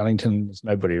 it is Wellington. There's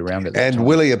nobody around at that And time.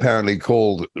 Willie apparently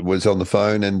was on the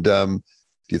phone, and do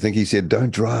you think he said,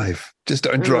 "Don't drive, just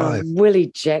don't drive"?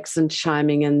 Willie Jackson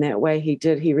chiming in that way he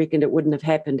did. He reckoned it wouldn't have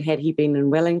happened had he been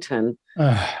in Wellington.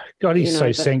 God, he's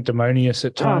so sanctimonious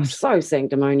at times. So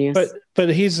sanctimonious. But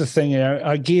here's the thing.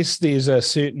 I guess there's a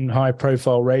certain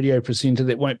high-profile radio presenter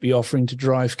that won't be offering to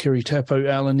drive Kiritapo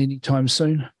Allen anytime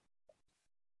soon.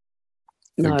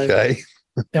 No. Okay.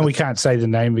 And we can't say the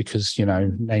name because,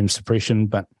 name suppression,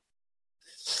 but...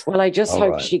 Well, I just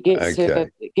hope she gets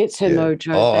her mojo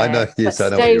back, I know. Yes, I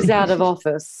know. Stays out of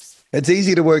office. It's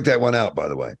easy to work that one out, by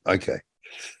the way.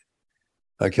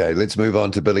 Okay, let's move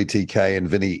on to Billy TK and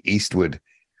Vinnie Eastwood.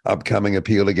 Upcoming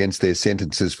appeal against their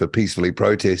sentences for peacefully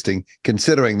protesting,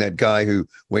 considering that guy who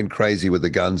went crazy with the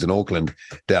guns in Auckland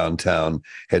downtown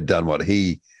had done what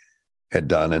he had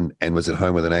done and was at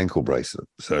home with an ankle bracelet.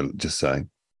 So just saying.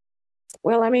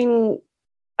 Well, I mean,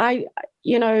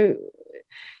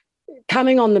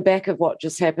 coming on the back of what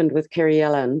just happened with Kerry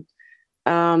Allen,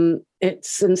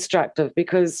 it's instructive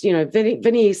because,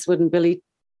 Vinnie Eastwood and Billy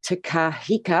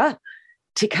Tikahika,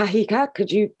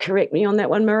 could you correct me on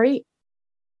that one, Maree?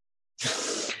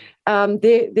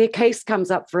 Their case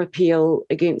comes up for appeal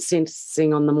against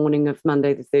sentencing on the morning of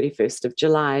Monday, the 31st of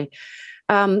July.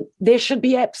 There should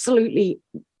be absolutely,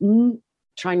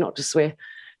 trying not to swear,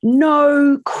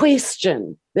 no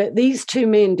question that these two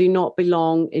men do not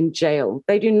belong in jail.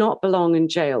 They do not belong in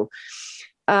jail.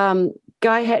 Guy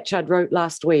Hatchard wrote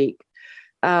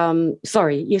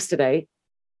yesterday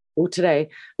or today.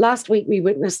 Last week, we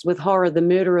witnessed with horror the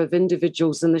murder of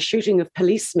individuals and the shooting of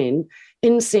policemen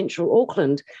in central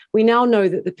Auckland. We now know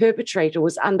that the perpetrator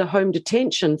was under home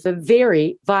detention for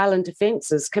very violent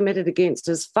offences committed against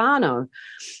his whānau.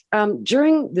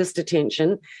 During this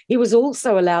detention, he was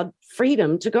also allowed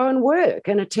freedom to go and work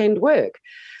and attend work.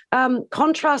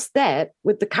 Contrast that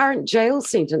with the current jail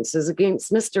sentences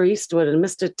against Mr. Eastwood and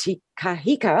Mr.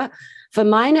 Tikahika for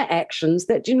minor actions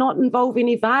that do not involve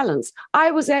any violence.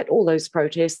 I was at all those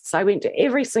protests. I went to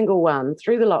every single one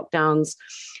through the lockdowns,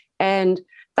 and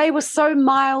they were so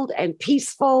mild and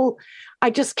peaceful. I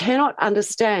just cannot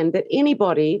understand that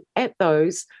anybody at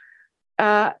those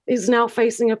is now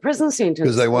facing a prison sentence.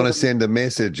 Because they want to send a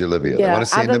message, Olivia. They want to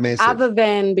send a message. Other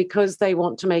than because they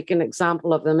want to make an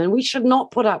example of them. And we should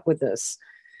not put up with this.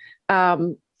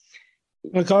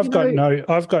 Look, I've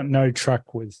got no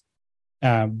truck with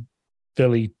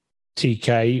Billy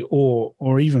TK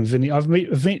or even Vinny. I've met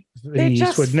Vinny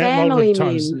Eastwood a lot of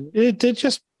times. They're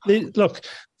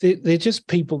just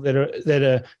people that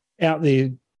are out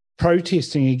there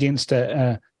protesting against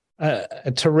a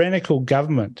tyrannical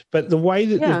government. But the way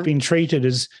that they've been treated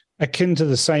is akin to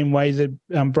the same way that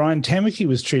Brian Tamaki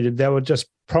was treated. They were just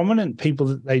prominent people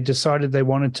that they decided they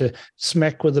wanted to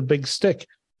smack with a big stick.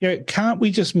 Can't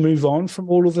we just move on from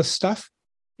all of this stuff?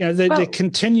 They're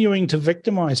continuing to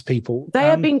victimize people. They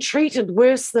are being treated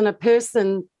worse than a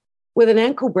person with an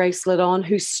ankle bracelet on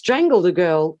who strangled a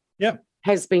girl. Yep.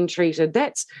 Has been treated.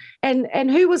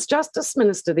 And who was Justice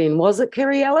Minister then? Was it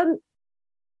Kerry Allen?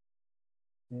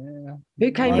 Yeah.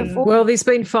 Who came before? Well, there's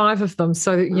been 5 of them,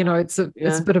 so it's a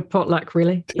bit of potluck,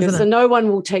 really. So no one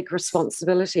will take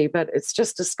responsibility, but it's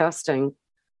just disgusting.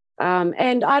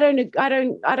 And I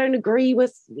don't agree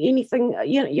with anything.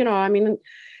 I mean,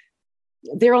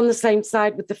 they're on the same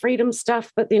side with the freedom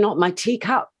stuff, but they're not my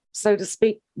teacup, so to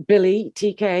speak. Billy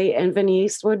TK and Vinnie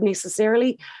Eastwood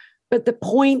necessarily. But the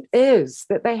point is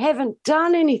that they haven't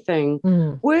done anything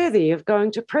worthy of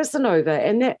going to prison over.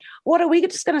 And that, what are we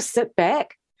just going to sit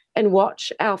back and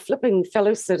watch our flipping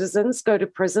fellow citizens go to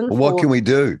prison? What can we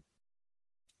do?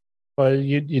 Well,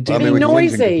 you we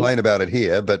can complain about it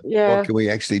here, but what can we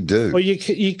actually do? Well,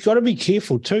 you got to be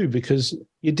careful too, because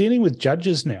you're dealing with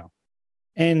judges now,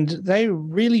 and they're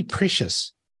really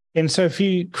precious. And so if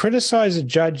you criticize a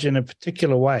judge in a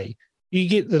particular way, you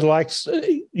get the likes,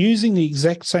 using the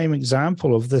exact same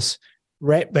example of this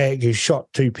ratbag who shot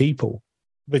 2 people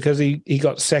because he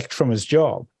got sacked from his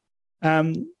job.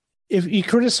 If you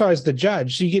criticize the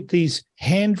judge, you get these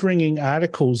hand-wringing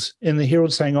articles in the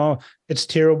Herald saying, "Oh, it's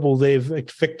terrible. They're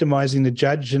victimizing the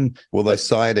judge." And they're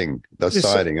siding. They're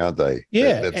siding, aren't they?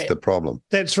 Yeah, that's the problem.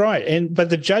 That's right. But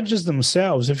the judges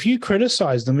themselves, if you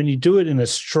criticize them and you do it in a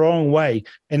strong way,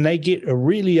 and they get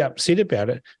really upset about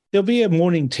it, there'll be a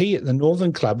morning tea at the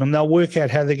Northern Club, and they'll work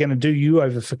out how they're going to do you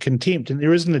over for contempt. And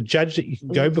there isn't a judge that you can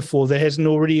go before that hasn't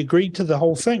already agreed to the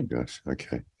whole thing. Gosh,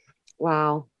 okay.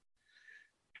 Wow.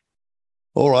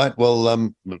 All right.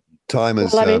 Well, time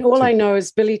is... Well, I mean, all I know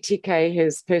is Billy TK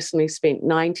has personally spent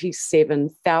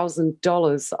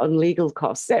 $97,000 on legal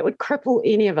costs. That would cripple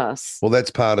any of us. Well,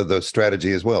 that's part of the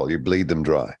strategy as well. You bleed them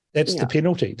dry. That's the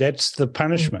penalty. That's the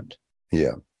punishment.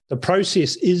 Yeah. The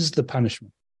process is the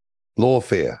punishment.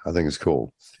 Lawfare, I think it's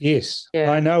called. Yes.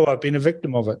 Yeah. I know. I've been a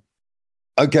victim of it.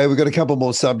 Okay, we've got a couple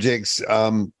more subjects.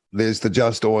 There's the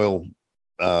Just Oil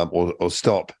or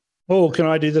Stop. Oh, can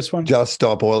I do this one? Just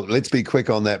Stop Oil. Let's be quick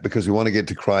on that because we want to get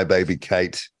to Crybaby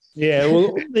Kate. Yeah,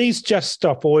 well, these Just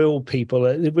Stop Oil people,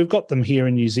 we've got them here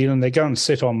in New Zealand. They go and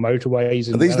sit on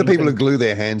motorways. And These are the people who glue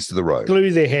their hands to the road.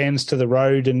 Glue their hands to the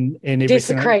road and everything.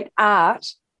 Desecrate art.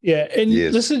 Yeah, and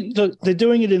listen, look, they're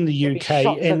doing it in the UK.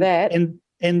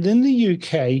 And in the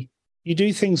UK, you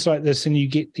do things like this and you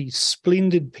get these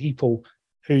splendid people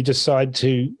who decide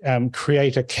to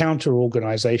create a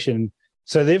counter-organisation.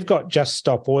 So they've got Just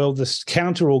Stop Oil. This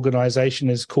counter-organisation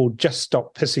is called Just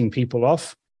Stop Pissing People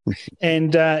Off.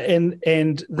 And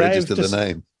register the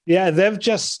name. Yeah, they've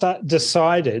just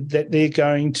decided that they're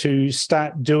going to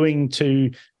start doing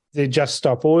to the Just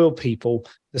Stop Oil people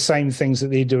the same things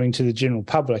that they're doing to the general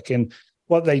public. And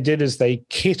what they did is they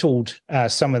kettled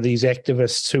some of these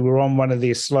activists who were on one of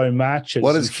their slow marches.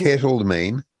 What does kettled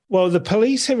mean? Well, the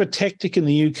police have a tactic in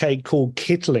the UK called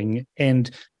kettling,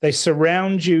 and they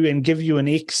surround you and give you an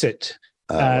exit.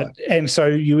 And so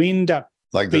you end up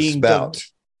like the spout.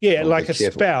 Like a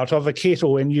spout of a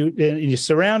kettle, and you're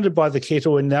surrounded by the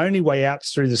kettle, and the only way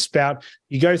out's through the spout.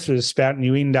 You go through the spout, and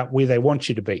you end up where they want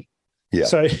you to be. Yeah.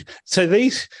 So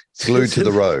these glued to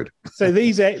the road. So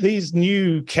these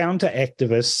new counter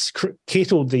activists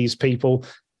kettled these people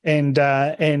and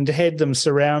had them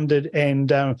surrounded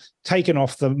and taken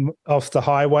off the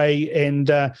highway and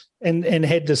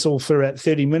had this all for about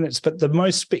 30 minutes. But the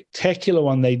most spectacular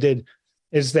one they did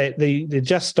is that the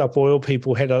Just Stop Oil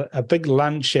people had a big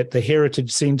lunch at the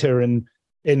Heritage Centre in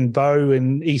Bow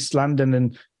in East London,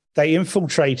 and they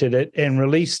infiltrated it and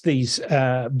released these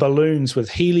balloons with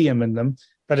helium in them.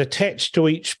 But attached to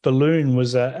each balloon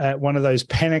was one of those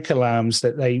panic alarms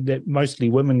that mostly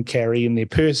women carry in their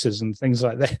purses and things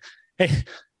like that.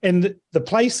 And the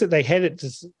place that they had it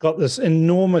got this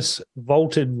enormous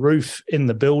vaulted roof in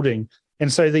the building. And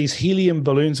so these helium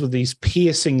balloons with these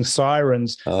piercing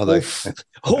sirens all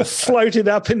floated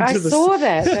up into I saw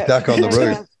that. Stuck on the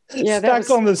roof. Yeah, stuck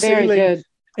on the very ceiling good.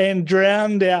 And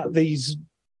drowned out these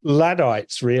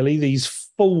Luddites, really, these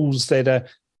fools that are,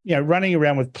 running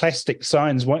around with plastic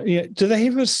signs. Do they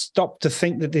ever stop to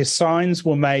think that their signs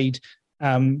were made?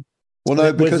 Well,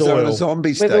 no, because they're in a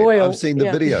zombie state. I've seen the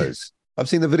videos. I've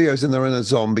seen the videos, and they're in a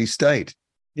zombie state.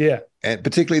 Yeah, and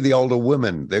particularly the older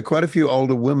women. There are quite a few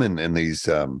older women in these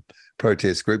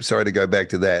protest groups. Sorry to go back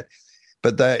to that,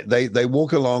 but they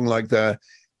walk along like they've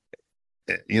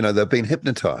been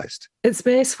hypnotized. It's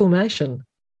mass formation.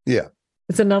 Yeah.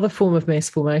 It's another form of mass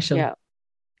formation. Yeah.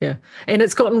 Yeah. And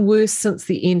it's gotten worse since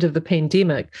the end of the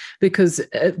pandemic because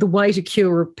the way to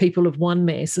cure people of one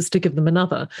mass is to give them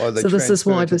another. So this is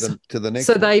why to the next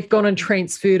so one. They've gone and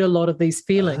transferred a lot of these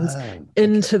feelings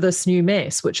into this new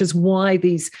mass, which is why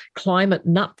these climate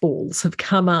nutballs have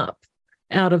come up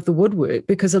out of the woodwork,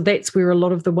 because that's where a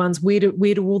lot of the ones, where do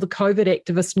all the COVID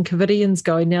activists and COVIDians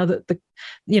go now that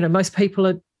most people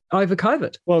are over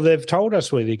COVID? Well, they've told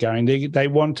us where they're going. They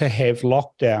want to have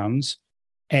lockdowns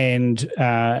and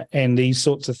these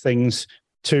sorts of things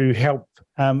to help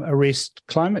arrest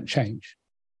climate change.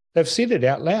 They've said it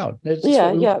out loud.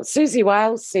 Yeah. Susie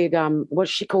Wales said,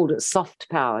 she called it soft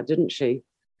power, didn't she?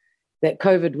 That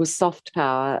COVID was soft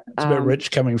power. It's a bit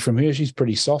rich coming from her. She's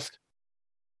pretty soft.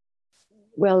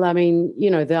 Well, I mean,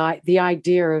 the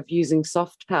idea of using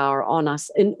soft power on us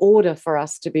in order for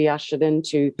us to be ushered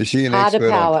into is she an harder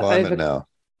expert power on climate over now?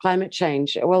 Climate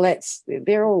change. Well,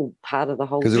 they're all part of the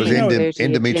whole. Because it was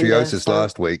endometriosis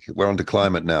last week. We're on to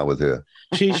climate now with her.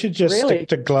 She should just stick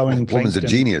to glowing plankton. Woman's a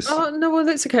genius. Oh no, well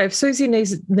that's okay. If Susie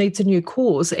needs a new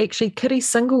cause, actually, Kitty's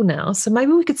single now, so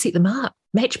maybe we could set them up.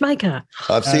 Matchmaker.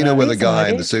 I've seen her with a guy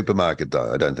in the supermarket,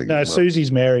 though. I don't think. No,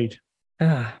 Susie's married.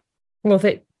 Well,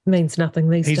 that means nothing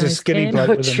these days. He's a skinny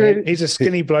bloke he's a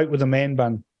skinny bloke with a man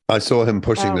bun. I saw him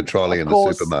pushing the trolley in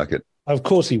the supermarket. Of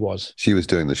course he was. She was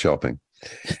doing the shopping.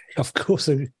 Of course.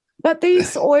 But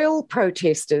these oil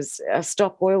protesters,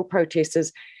 stop oil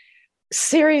protesters,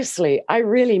 seriously, I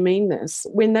really mean this.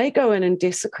 When they go in and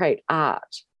desecrate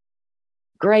art,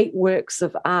 great works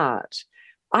of art,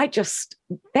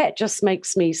 that just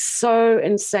makes me so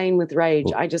insane with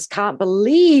rage. I just can't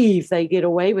believe they get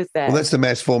away with that. Well, that's the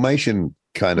mass formation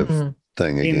kind of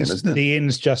thing again, isn't it? The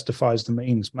ends justifies the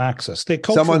means, Marxist.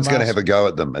 Someone's going to have a go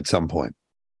at them at some point.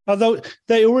 Although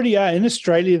they already are. In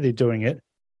Australia, they're doing it.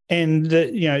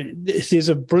 there's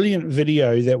a brilliant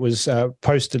video that was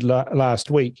posted last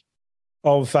week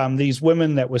of these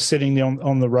women that were sitting there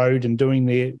on the road and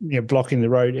doing blocking the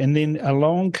road. And then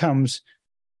along comes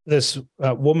this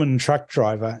woman truck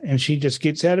driver, and she just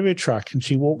gets out of her truck and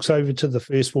she walks over to the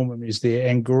first woman who's there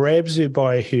and grabs her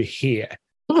by her hair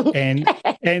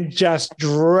and just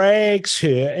drags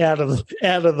her out of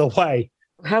the way.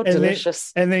 How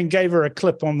delicious. And then gave her a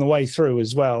clip on the way through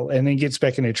as well, and then gets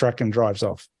back in her truck and drives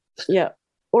off. Yeah.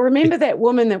 Or remember that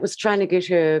woman that was trying to get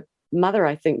her mother,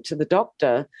 I think, to the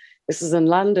doctor. This is in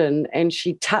London, and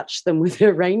she touched them with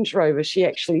her Range Rover. She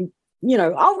actually,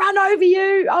 I'll run over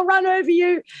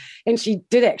you. And she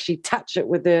did actually touch it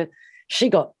with she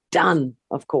got done,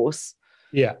 of course.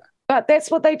 Yeah. But that's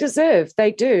what they deserve.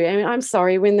 They do. I mean, I'm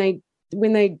sorry, when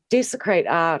they desecrate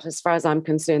art, as far as I'm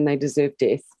concerned, they deserve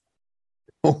death.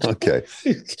 Okay.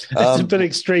 That's a bit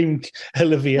extreme,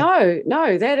 Olivia.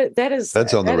 No,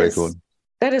 that's on the record.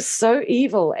 That is so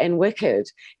evil and wicked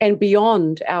and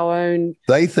beyond our own.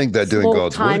 They think they're doing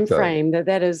God's time work. Frame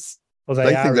that is. Well,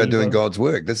 they think they're doing God's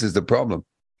work. This is the problem.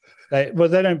 They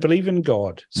don't believe in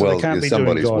God, so they can't be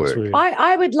doing God's work.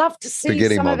 I would love to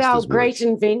see some of our great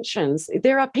inventions.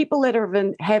 There are people that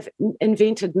have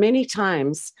invented many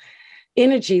times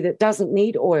energy that doesn't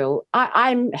need oil.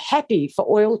 I'm happy for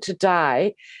oil to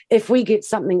die if we get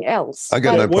something else. I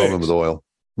got no problem with oil.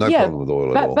 No problem with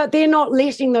oil at all. But they're not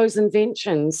letting those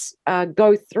inventions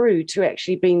go through to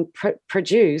actually being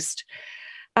produced.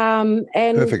 And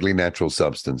perfectly natural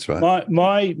substance, right?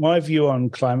 My view on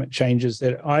climate change is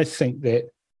that I think that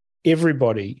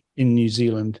everybody in New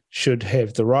Zealand should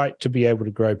have the right to be able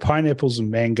to grow pineapples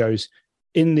and mangoes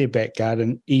in their back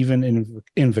garden, even in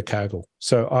Invercargill.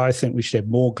 So I think we should have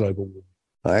more global warming.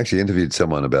 I actually interviewed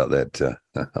someone about that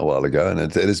a while ago, and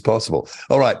it is possible.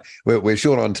 All right, we're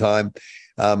short on time.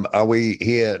 Are we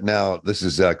here now? This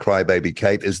is Crybaby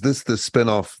Kate. Is this the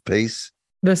spin-off piece?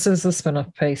 This is the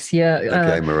spin-off piece, yeah.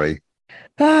 Okay, Maree.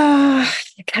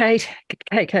 Kate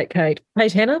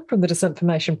Hannah from the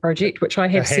Disinformation Project, which I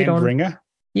have said on... Ringer.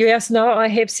 Yes, no, I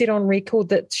have said on record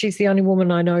that she's the only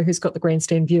woman I know who's got the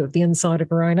grandstand view of the inside of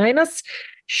her own anus.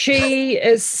 She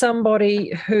is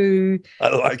somebody who... I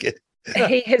like it.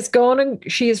 He has gone and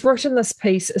she has written this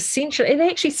piece essentially, and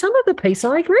actually some of the piece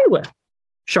I agree with.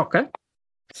 Shocker.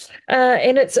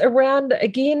 And it's around,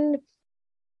 again,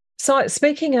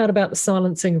 speaking out about the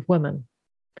silencing of women,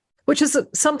 which is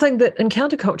something that in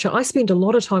counterculture I spend a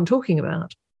lot of time talking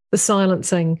about, the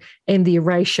silencing and the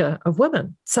erasure of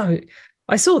women. So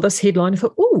I saw this headline and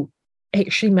thought,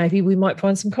 actually, maybe we might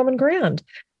find some common ground.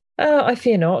 I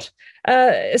fear not.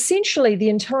 Essentially, the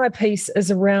entire piece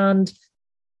is around,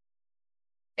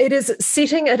 it is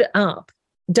setting it up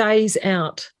days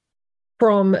out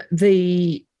from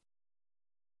the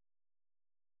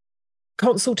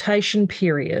consultation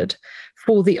period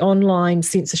for the online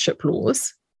censorship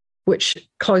laws, which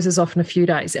closes off in a few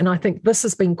days. And I think this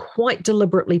has been quite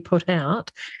deliberately put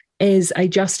out as a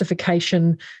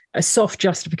justification, a soft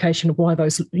justification of why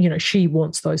those, she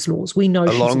wants those laws. We know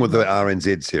along with the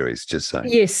RNZ series, just saying.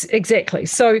 Yes, exactly.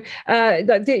 So, there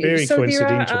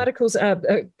are articles,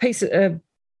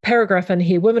 paragraph in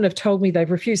here. Women have told me they've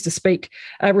refused to speak,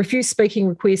 refused speaking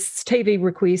requests, TV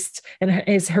requests, and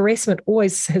as harassment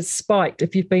always has spiked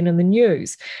if you've been in the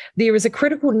news. There is a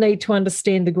critical need to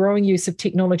understand the growing use of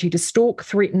technology to stalk,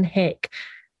 threaten, hack,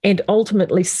 and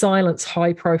ultimately silence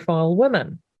high-profile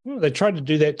women. Well, they tried to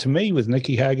do that to me with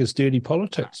Nikki Hager's dirty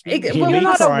politics. Well, you're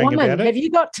not a woman. Have you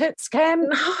got tits, Cam?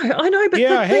 No, I know, but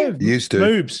I have. Used to.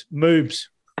 Moobs.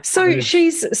 So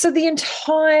the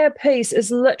entire piece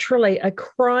is literally a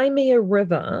Crimea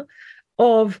River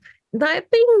of they've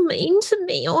been mean to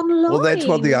me online. Well, that's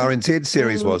what the RNZ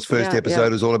series was. First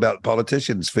episode is all about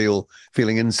politicians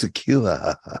feeling insecure.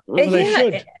 Well, they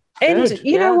should. And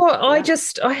you know what?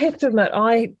 I have to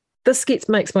admit, this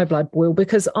makes my blood boil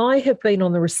because I have been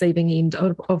on the receiving end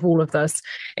of all of this.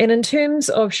 And in terms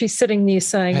of she's sitting there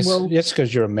saying, that's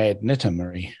because you're a mad knitter,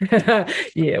 Maree.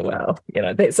 Yeah, well,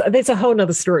 that's a whole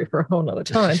nother story for a whole nother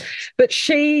time. But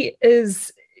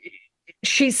she's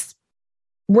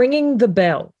ringing the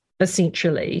bell,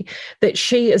 essentially, that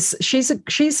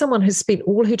she's someone who's spent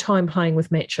all her time playing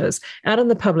with matches out in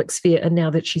the public sphere, and now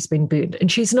that she's been burned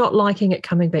and she's not liking it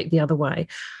coming back the other way.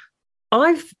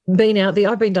 I've been out there,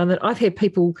 I've been done that. I've had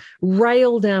people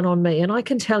rail down on me, and I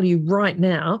can tell you right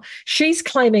now, she's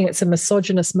claiming it's a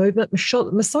misogynist movement.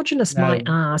 Misogynist, my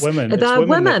ass. Women. They're it's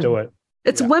women that do it.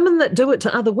 It's women that do it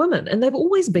to other women, and they've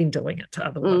always been doing it to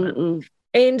other women. Mm-mm.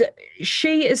 And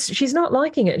she's not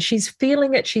liking it. She's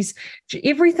feeling it.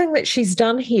 Everything that she's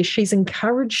done here, she's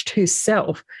encouraged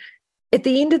herself at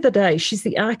the end of the day, she's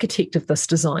the architect of this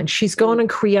design. She's gone and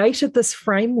created this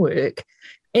framework,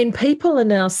 and people are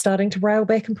now starting to rail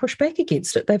back and push back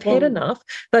against it. They've had enough.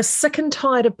 They're sick and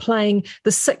tired of playing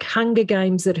the sick Hunger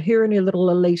Games that her and her little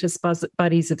elitist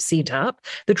buddies have set up.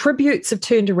 The tributes have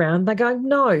turned around. They're going,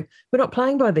 no, we're not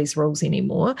playing by these rules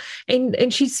anymore.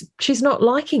 And she's not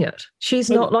liking it. She's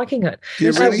not liking it. Do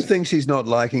you really think she's not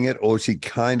liking it, or she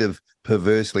kind of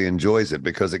perversely enjoys it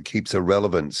because it keeps a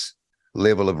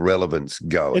level of relevance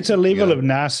going? It's a level of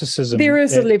narcissism. There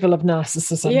is a level of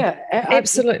narcissism. Yeah,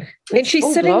 absolutely. And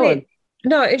she's sitting there.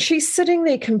 No, and she's sitting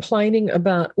there complaining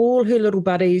about all her little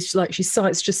buddies. Like, she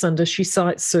cites Jacinda, she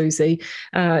cites Susie,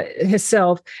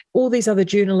 herself, all these other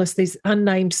journalists, these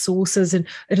unnamed sources, and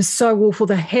it is so awful.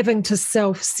 They're having to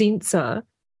self-censor.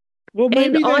 Well,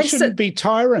 maybe they shouldn't be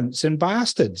tyrants and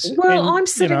bastards. Well, I'm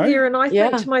sitting there and I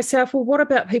think to myself, well, what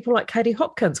about people like Katie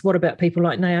Hopkins? What about people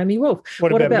like Naomi Wolf?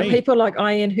 What about people like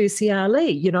Ayaan Hirsi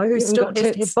Ali, who still has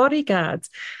to have bodyguards?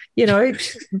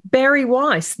 Barry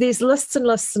Weiss. There's lists and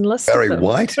lists and lists. Barry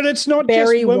White? But it's not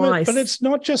Barry just women. Weiss. But it's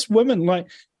not just women. Like,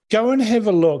 go and have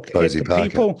a look at the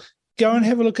people. Go and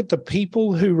have a look at the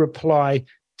people who reply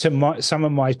to some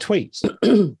of my tweets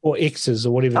or X's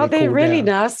or whatever. They're really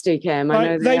nasty, Cam.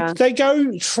 I know they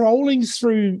go trolling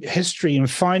through history and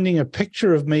finding a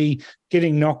picture of me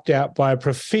getting knocked out by a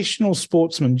professional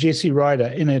sportsman, Jesse Ryder,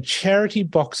 in a charity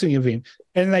boxing event,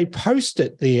 and they post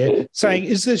it there saying,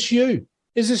 "Is this you?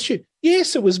 Is this you?"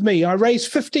 Yes, it was me. I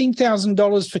raised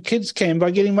 $15,000 for Kids Cam by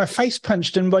getting my face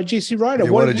punched in by Jesse Ryder. Yeah,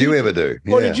 what did you ever do?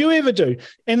 What did you ever do?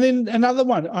 And then another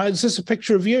one. Is this a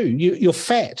picture of you? You're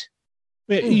fat.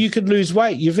 You could lose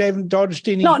weight. You haven't dodged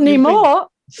any. Not anymore.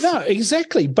 No,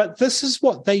 exactly. But this is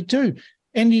what they do.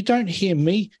 And you don't hear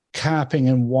me carping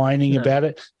and whining about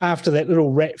it. After that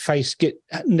little rat-faced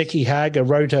Nikki Hager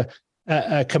wrote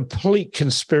a complete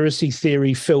conspiracy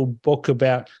theory-filled book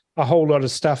about a whole lot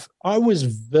of stuff. I was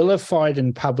vilified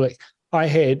in public. I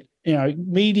had,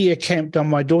 media camped on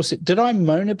my doorstep. Did I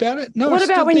moan about it? No. What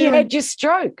about when you had your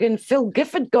stroke and Phil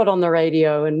Gifford got on the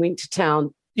radio and went to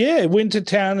town? Yeah, went to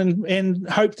town and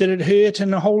hoped that it hurt,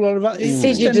 and a whole lot of other.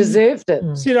 Said you deserved it.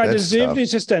 Said I deserved it.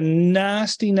 It's just a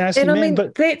nasty man. And I mean,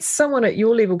 that's someone at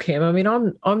your level, Cam. I mean,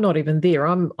 I'm not even there.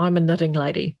 I'm a knitting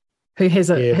lady who has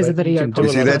a video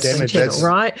channel,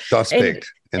 right? Suspect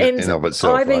in of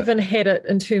itself. I've even had it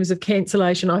in terms of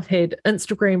cancellation. I've had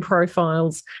Instagram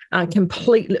profiles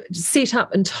completely set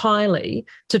up entirely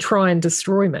to try and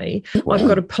destroy me. Wow. I've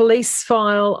got a police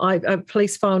file, a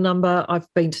police file number.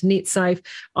 I've been to NetSafe.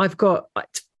 I've got,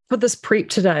 for this prep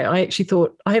today, I actually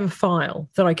thought I have a file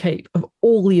that I keep of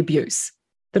all the abuse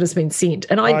that has been sent.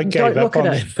 And I gave don't up look on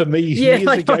at it for me years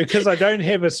ago because I don't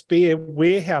have a spare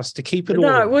warehouse to keep it all.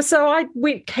 No, well, so I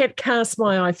had cast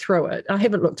my eye through it. I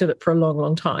haven't looked at it for a long,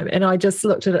 long time. And I just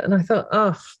looked at it and I thought,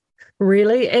 oh,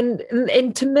 really? And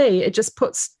to me, it just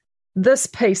puts this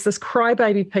piece, this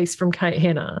crybaby piece from Kate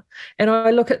Hannah. And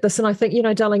I look at this and I think,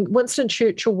 darling, Winston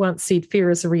Churchill once said, fear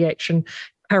is a reaction,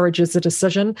 courage is a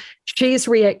decision. She's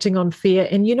reacting on fear.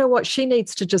 And you know what? She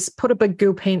needs to just put a big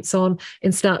girl pants on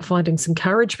and start finding some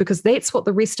courage, because that's what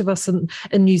the rest of us in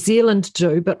New Zealand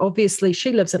do. But obviously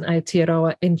she lives in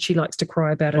Aotearoa and she likes to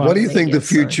cry about it. What do you think the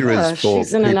future is for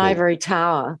She's in an ivory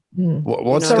tower.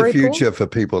 What's the future for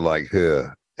people like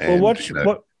her? And, where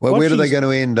are they going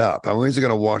to end up? And where's it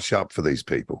going to wash up for these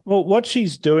people? Well, what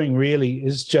she's doing really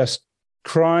is just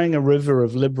crying a river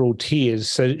of liberal tears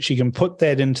so that she can put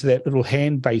that into that little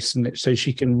hand basin so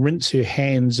she can rinse her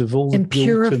hands of all the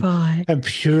guilt and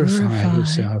purify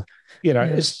herself.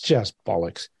 It's just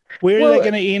bollocks. Where are they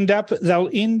going to end up?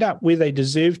 They'll end up where they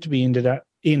deserve to be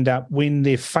end up when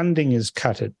their funding is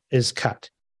cut.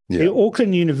 Yeah. The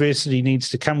Auckland University needs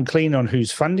to come clean on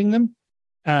who's funding them.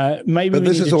 But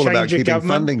this is all about keeping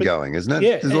funding going, isn't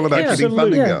it? It's all about keeping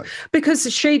funding going.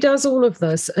 Because she does all of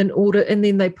this in order, and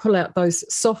then they pull out those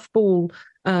softball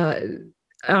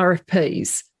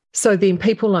RFPs, so then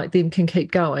people like them can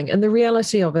keep going. And the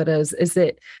reality of it is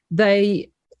that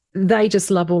they just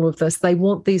love all of this. They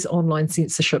want these online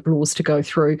censorship laws to go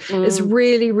through. It's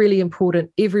really, really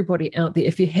important. Everybody out there,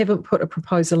 if you haven't put a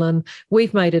proposal in,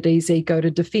 we've made it easy. Go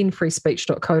to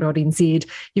defendfreespeech.co.nz.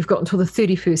 You've got until the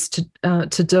 31st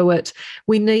to do it.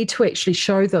 We need to actually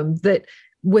show them that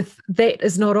that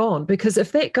is not on, because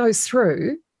if that goes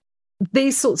through,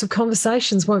 these sorts of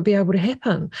conversations won't be able to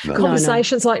happen.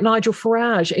 Conversations like Nigel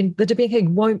Farage and the Debate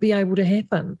King won't be able to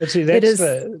happen. But see, that's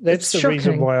the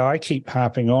reason why I keep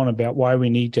harping on about why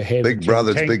we need to have big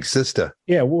brother's big sister.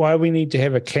 Yeah, why we need to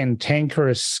have a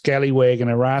cantankerous scallywag and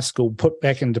a rascal put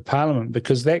back into Parliament,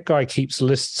 because that guy keeps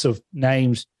lists of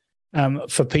names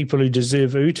for people who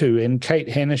deserve Utu, and Kate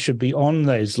Hanna should be on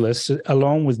those lists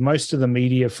along with most of the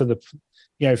media for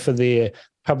their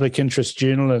public interest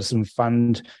journalism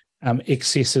fund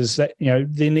excesses. That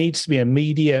there needs to be a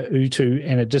media Utu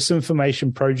and a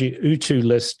disinformation project Utu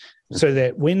list, so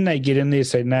that when they get in there,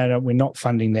 say no, we're not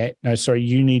funding that. No, sorry,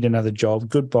 you need another job.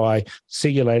 Goodbye.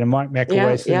 See you later. Mike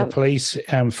McAway from the police,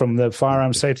 from the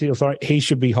Firearms Safety Authority, he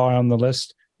should be high on the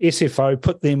list. SFO,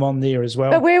 put them on there as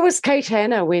well. But where was Kate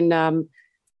Hanna when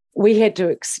we had to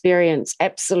experience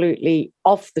absolutely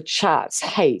off the charts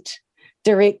hate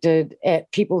directed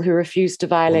at people who refused to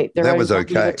violate their own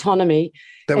autonomy?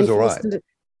 That was all right.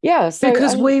 Yeah, so,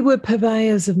 because we were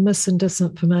purveyors of mis and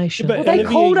disinformation. But they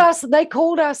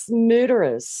called us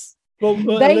murderers. Well,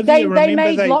 they Olivia,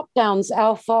 made lockdowns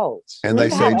our fault. And they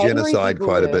say genocide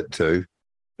quite a bit too.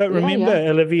 But remember,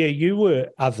 Olivia, you were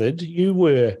othered, you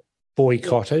were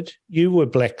boycotted, you were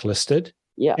blacklisted.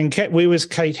 Yeah. And where was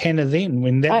Kate Hanna then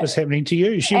when that was happening to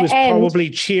you? She was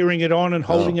probably cheering it on and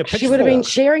holding a pitchfork. She would have been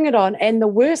cheering it on. And the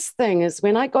worst thing is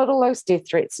when I got all those death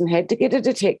threats and had to get a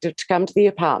detective to come to the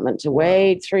apartment to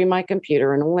wade through my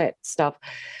computer and all that stuff,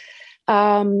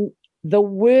 the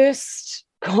worst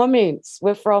comments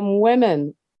were from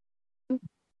women.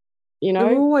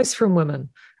 They're always from women.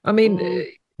 I mean,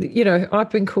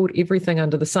 I've been called everything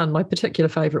under the sun. My particular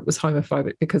favourite was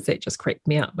homophobic because that just cracked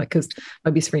me up, because my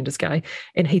best friend is gay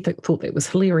and he thought that was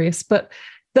hilarious. But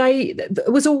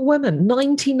it was all women.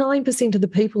 99% of the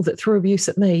people that threw abuse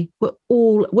at me were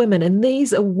all women. And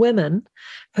these are women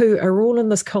who are all in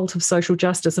this cult of social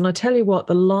justice. And I tell you what,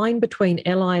 the line between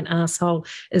ally and arsehole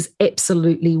is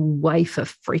absolutely wafer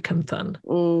freaking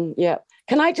thin. Yeah.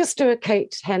 Can I just do a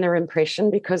Kate Hanna impression?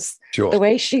 Because the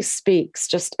way she speaks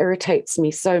just irritates me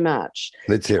so much.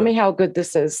 Let's hear Tell me how good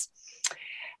this is.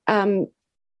 Hello,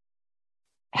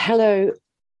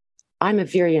 I'm a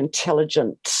very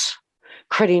intelligent,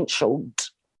 credentialed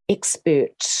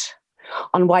expert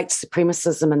on white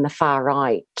supremacism and the far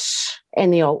right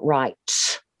and the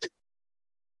alt-right.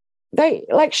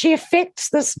 She affects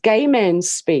this gay man's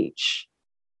speech.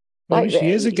 Well,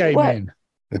 she is a gay man.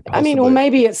 Possibly. I mean, or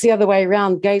maybe it's the other way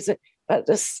around, gays. But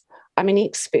I'm an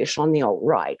expert on the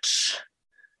alt-right.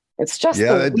 It's just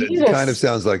it kind of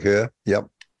sounds like her. Yep.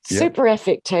 Super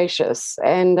affectatious.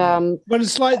 And but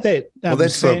it's like that. Well,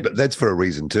 that's for a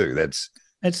reason too. It's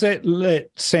that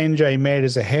Sanjay Mad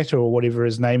as a Hatter or whatever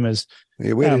his name is.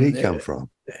 Yeah, where did he come from?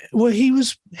 Well,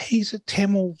 he's a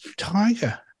Tamil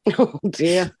tiger. Oh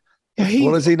dear.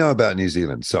 What does he know about New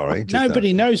Zealand? Sorry. No, but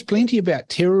he knows plenty about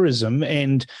terrorism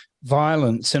and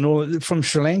violence and all from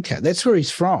Sri Lanka. That's where he's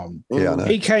from. Yeah, I know.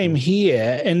 He came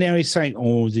here and now he's saying,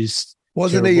 this.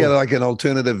 Wasn't he like an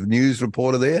alternative news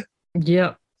reporter there?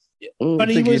 Yeah. But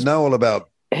I think you know all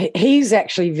about. He's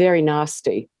actually very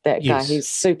nasty, that guy. He's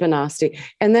super nasty.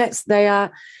 And there's no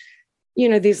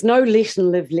let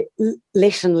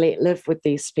and let live with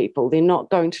these people. They're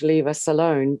not going to leave us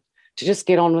alone to just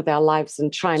get on with our lives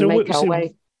and try and make our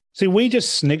way. So we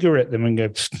just snigger at them and go,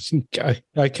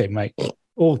 okay, mate.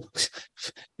 All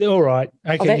right.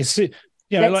 Okay.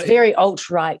 That's very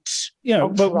alt-right.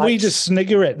 But we just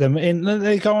snigger at them and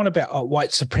they go on about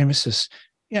white supremacists.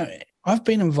 I've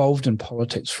been involved in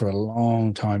politics for a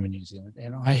long time in New Zealand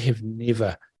and I have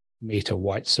never met a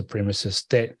white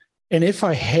supremacist and if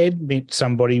I had met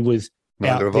somebody with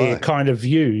out there kind of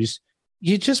views,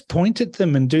 you just point at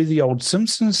them and do the old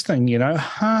Simpsons thing, ha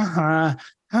ha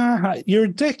ha ha. You're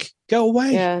a dick. Go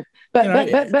away. Yeah, but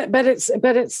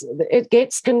it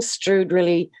gets construed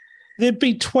really. There'd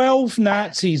be 12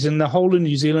 Nazis in the whole of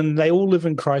New Zealand. They all live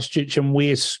in Christchurch and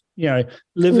wear,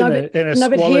 live in a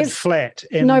squalid flat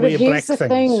and wear black things. Here's the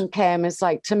thing, Cam, is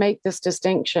like to make this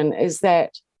distinction is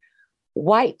that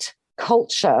white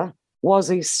culture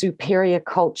was a superior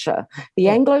culture. The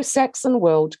Anglo-Saxon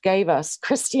world gave us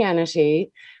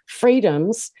Christianity,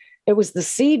 freedoms. It was the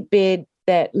seedbed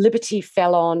that liberty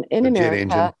fell on in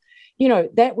America.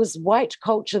 That was white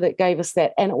culture that gave us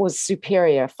that, and it was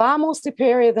superior, far more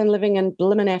superior than living in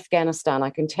blimmin' Afghanistan,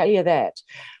 I can tell you that.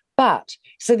 But,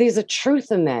 so there's a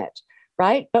truth in that,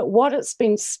 right? But what it's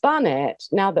been spun at,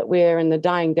 now that we're in the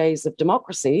dying days of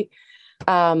democracy,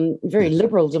 very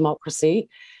liberal democracy,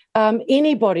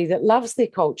 anybody that loves their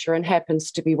culture and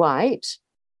happens to be white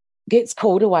gets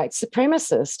called a white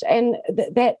supremacist. And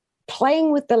that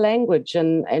playing with the language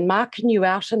and marking you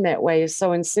out in that way is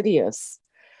so insidious.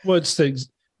 Well, it's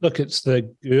the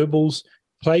Goebbels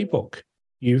playbook.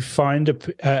 You find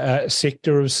a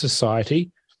sector of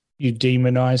society, you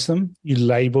demonize them, you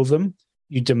label them,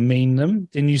 you demean them,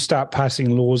 then you start passing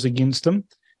laws against them.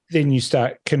 Then you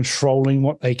start controlling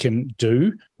what they can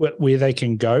do, where they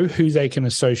can go, who they can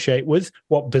associate with,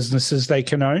 what businesses they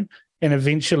can own. And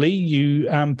eventually you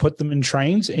put them in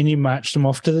trains and you march them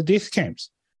off to the death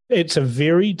camps. It's a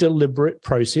very deliberate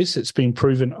process. It's been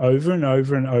proven over and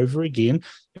over and over again.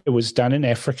 It was done in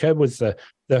Africa with the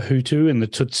Hutu and the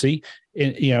Tutsi,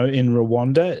 in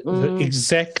Rwanda,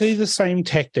 exactly the same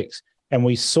tactics. And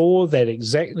we saw that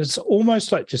it's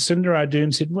almost like Jacinda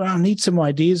Ardern said, well, I need some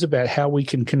ideas about how we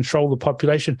can control the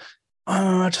population.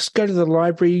 Just go to the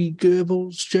library,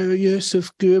 Goebbels,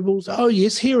 Joseph Goebbels. Oh,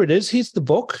 yes, here it is. Here's the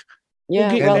book.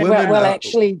 Yeah,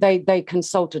 actually, they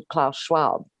consulted Klaus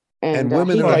Schwab. And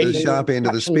women are at the sharp end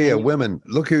of the spear. Women,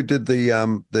 look who did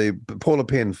the Paula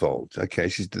Penfold. Okay,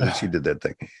 she did that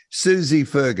thing. Susie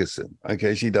Ferguson.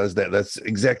 Okay, she does that. That's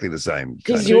exactly the same.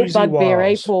 She's your bugbear,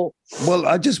 eh, Paul? Well,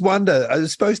 I just wonder.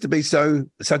 It's supposed to be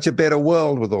such a better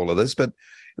world with all of this, but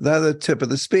they're the tip of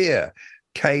the spear.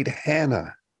 Kate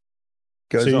Hanna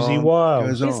goes Susie on. Wild.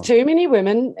 Goes There's on. too many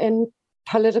women in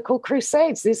political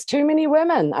crusades. There's too many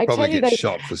women. I Probably tell you, get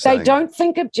shot for saying they don't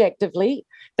think objectively.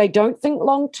 They don't think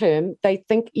long term. They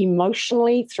think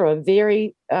emotionally through a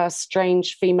very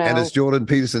strange female. And as Jordan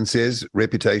Peterson says,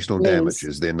 reputational damage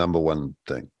is their number one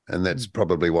thing. And that's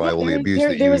probably why all the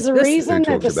abuse there was a reason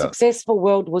that the successful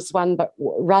world was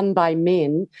run by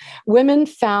men. Women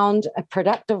found a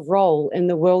productive role in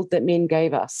the world that men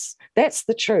gave us. That's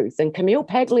the truth. And Camille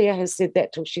Paglia has said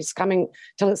that till it's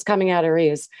coming out her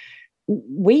ears.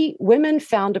 We women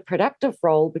found a productive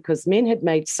role because men had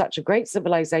made such a great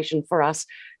civilization for us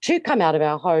to come out of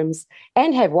our homes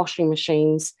and have washing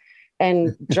machines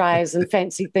and dryers and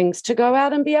fancy things to go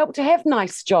out and be able to have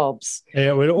nice jobs.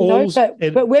 Yeah,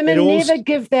 but women never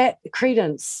give that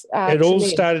credence. It all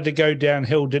started to go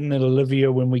downhill, didn't it,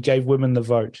 Olivia, when we gave women the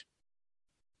vote?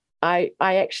 I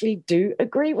actually do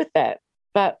agree with that.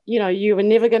 But, you were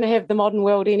never going to have the modern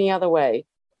world any other way.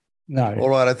 No. All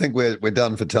right, I think we're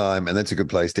done for time, and that's a good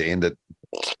place to end it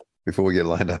before we get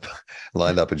lined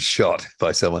up and shot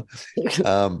by someone.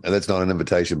 And that's not an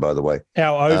invitation, by the way.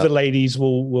 Our overladies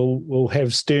will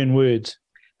have stern words.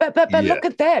 But look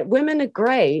at that. Women are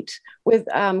great with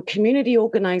community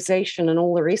organization and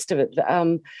all the rest of it.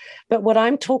 But what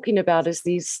I'm talking about is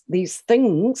these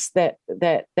things that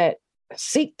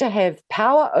seek to have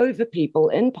power over people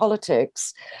in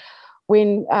politics.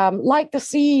 When, like the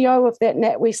CEO of that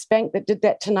NatWest Bank that did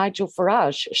that to Nigel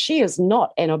Farage, she is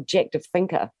not an objective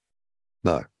thinker.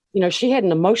 No. She had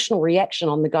an emotional reaction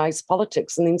on the guy's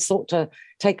politics and then sought to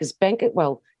take his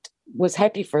was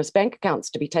happy for his bank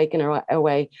accounts to be taken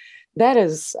away. That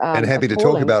is and happy to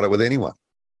talk about it with anyone.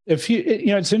 If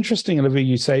it's interesting, Olivia,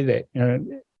 you say that.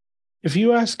 If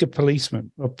you ask a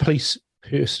policeman or police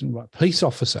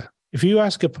officer, if you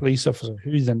ask a police officer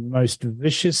who the most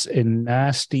vicious and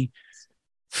nasty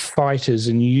fighters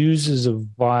and users of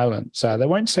violence are, they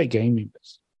won't say gang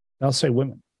members. They'll say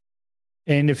women.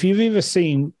 And if you've ever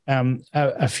seen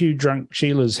a few drunk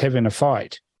Sheilas having a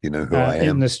fight, you know who I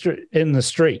am in the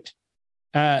street,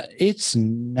 it's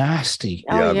nasty.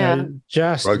 Yeah,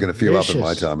 just broken a few vicious. up in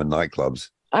my time in nightclubs.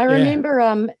 I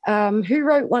remember who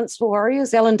wrote Once for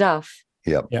Warriors? Alan Duff.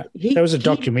 Yep. Yeah, that was a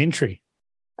documentary.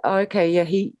 Okay, yeah,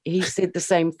 he said the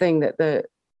same thing, that the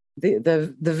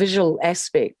visual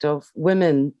aspect of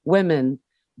women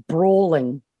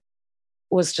brawling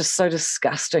was just so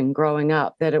disgusting growing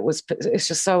up that it's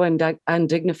just so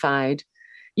undignified.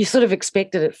 You sort of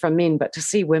expected it from men, but to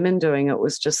see women doing it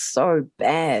was just so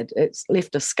bad. It's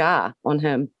left a scar on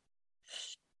him.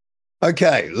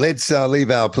 Okay, let's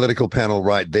leave our political panel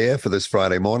right there for this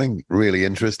Friday morning. Really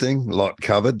interesting, lot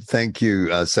covered. Thank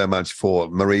you so much for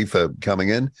Maree for coming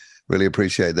in. Really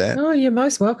appreciate that. Oh, you're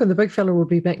most welcome. The big fella will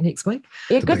be back next week.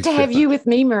 Yeah, good to have you with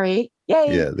me, Maree.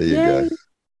 Yay. Yeah, there you go.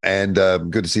 And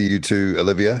good to see you too,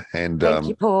 Olivia. And thank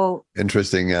you, Paul.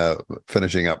 Interesting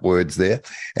finishing up words there.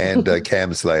 And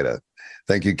Cam Slater.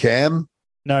 Thank you, Cam.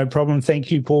 No problem. Thank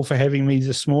you, Paul, for having me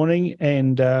this morning.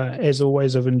 And as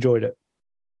always, I've enjoyed it.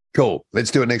 Cool.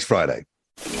 Let's do it next Friday.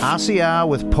 RCR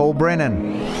with Paul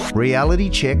Brennan. Reality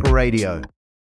Check Radio.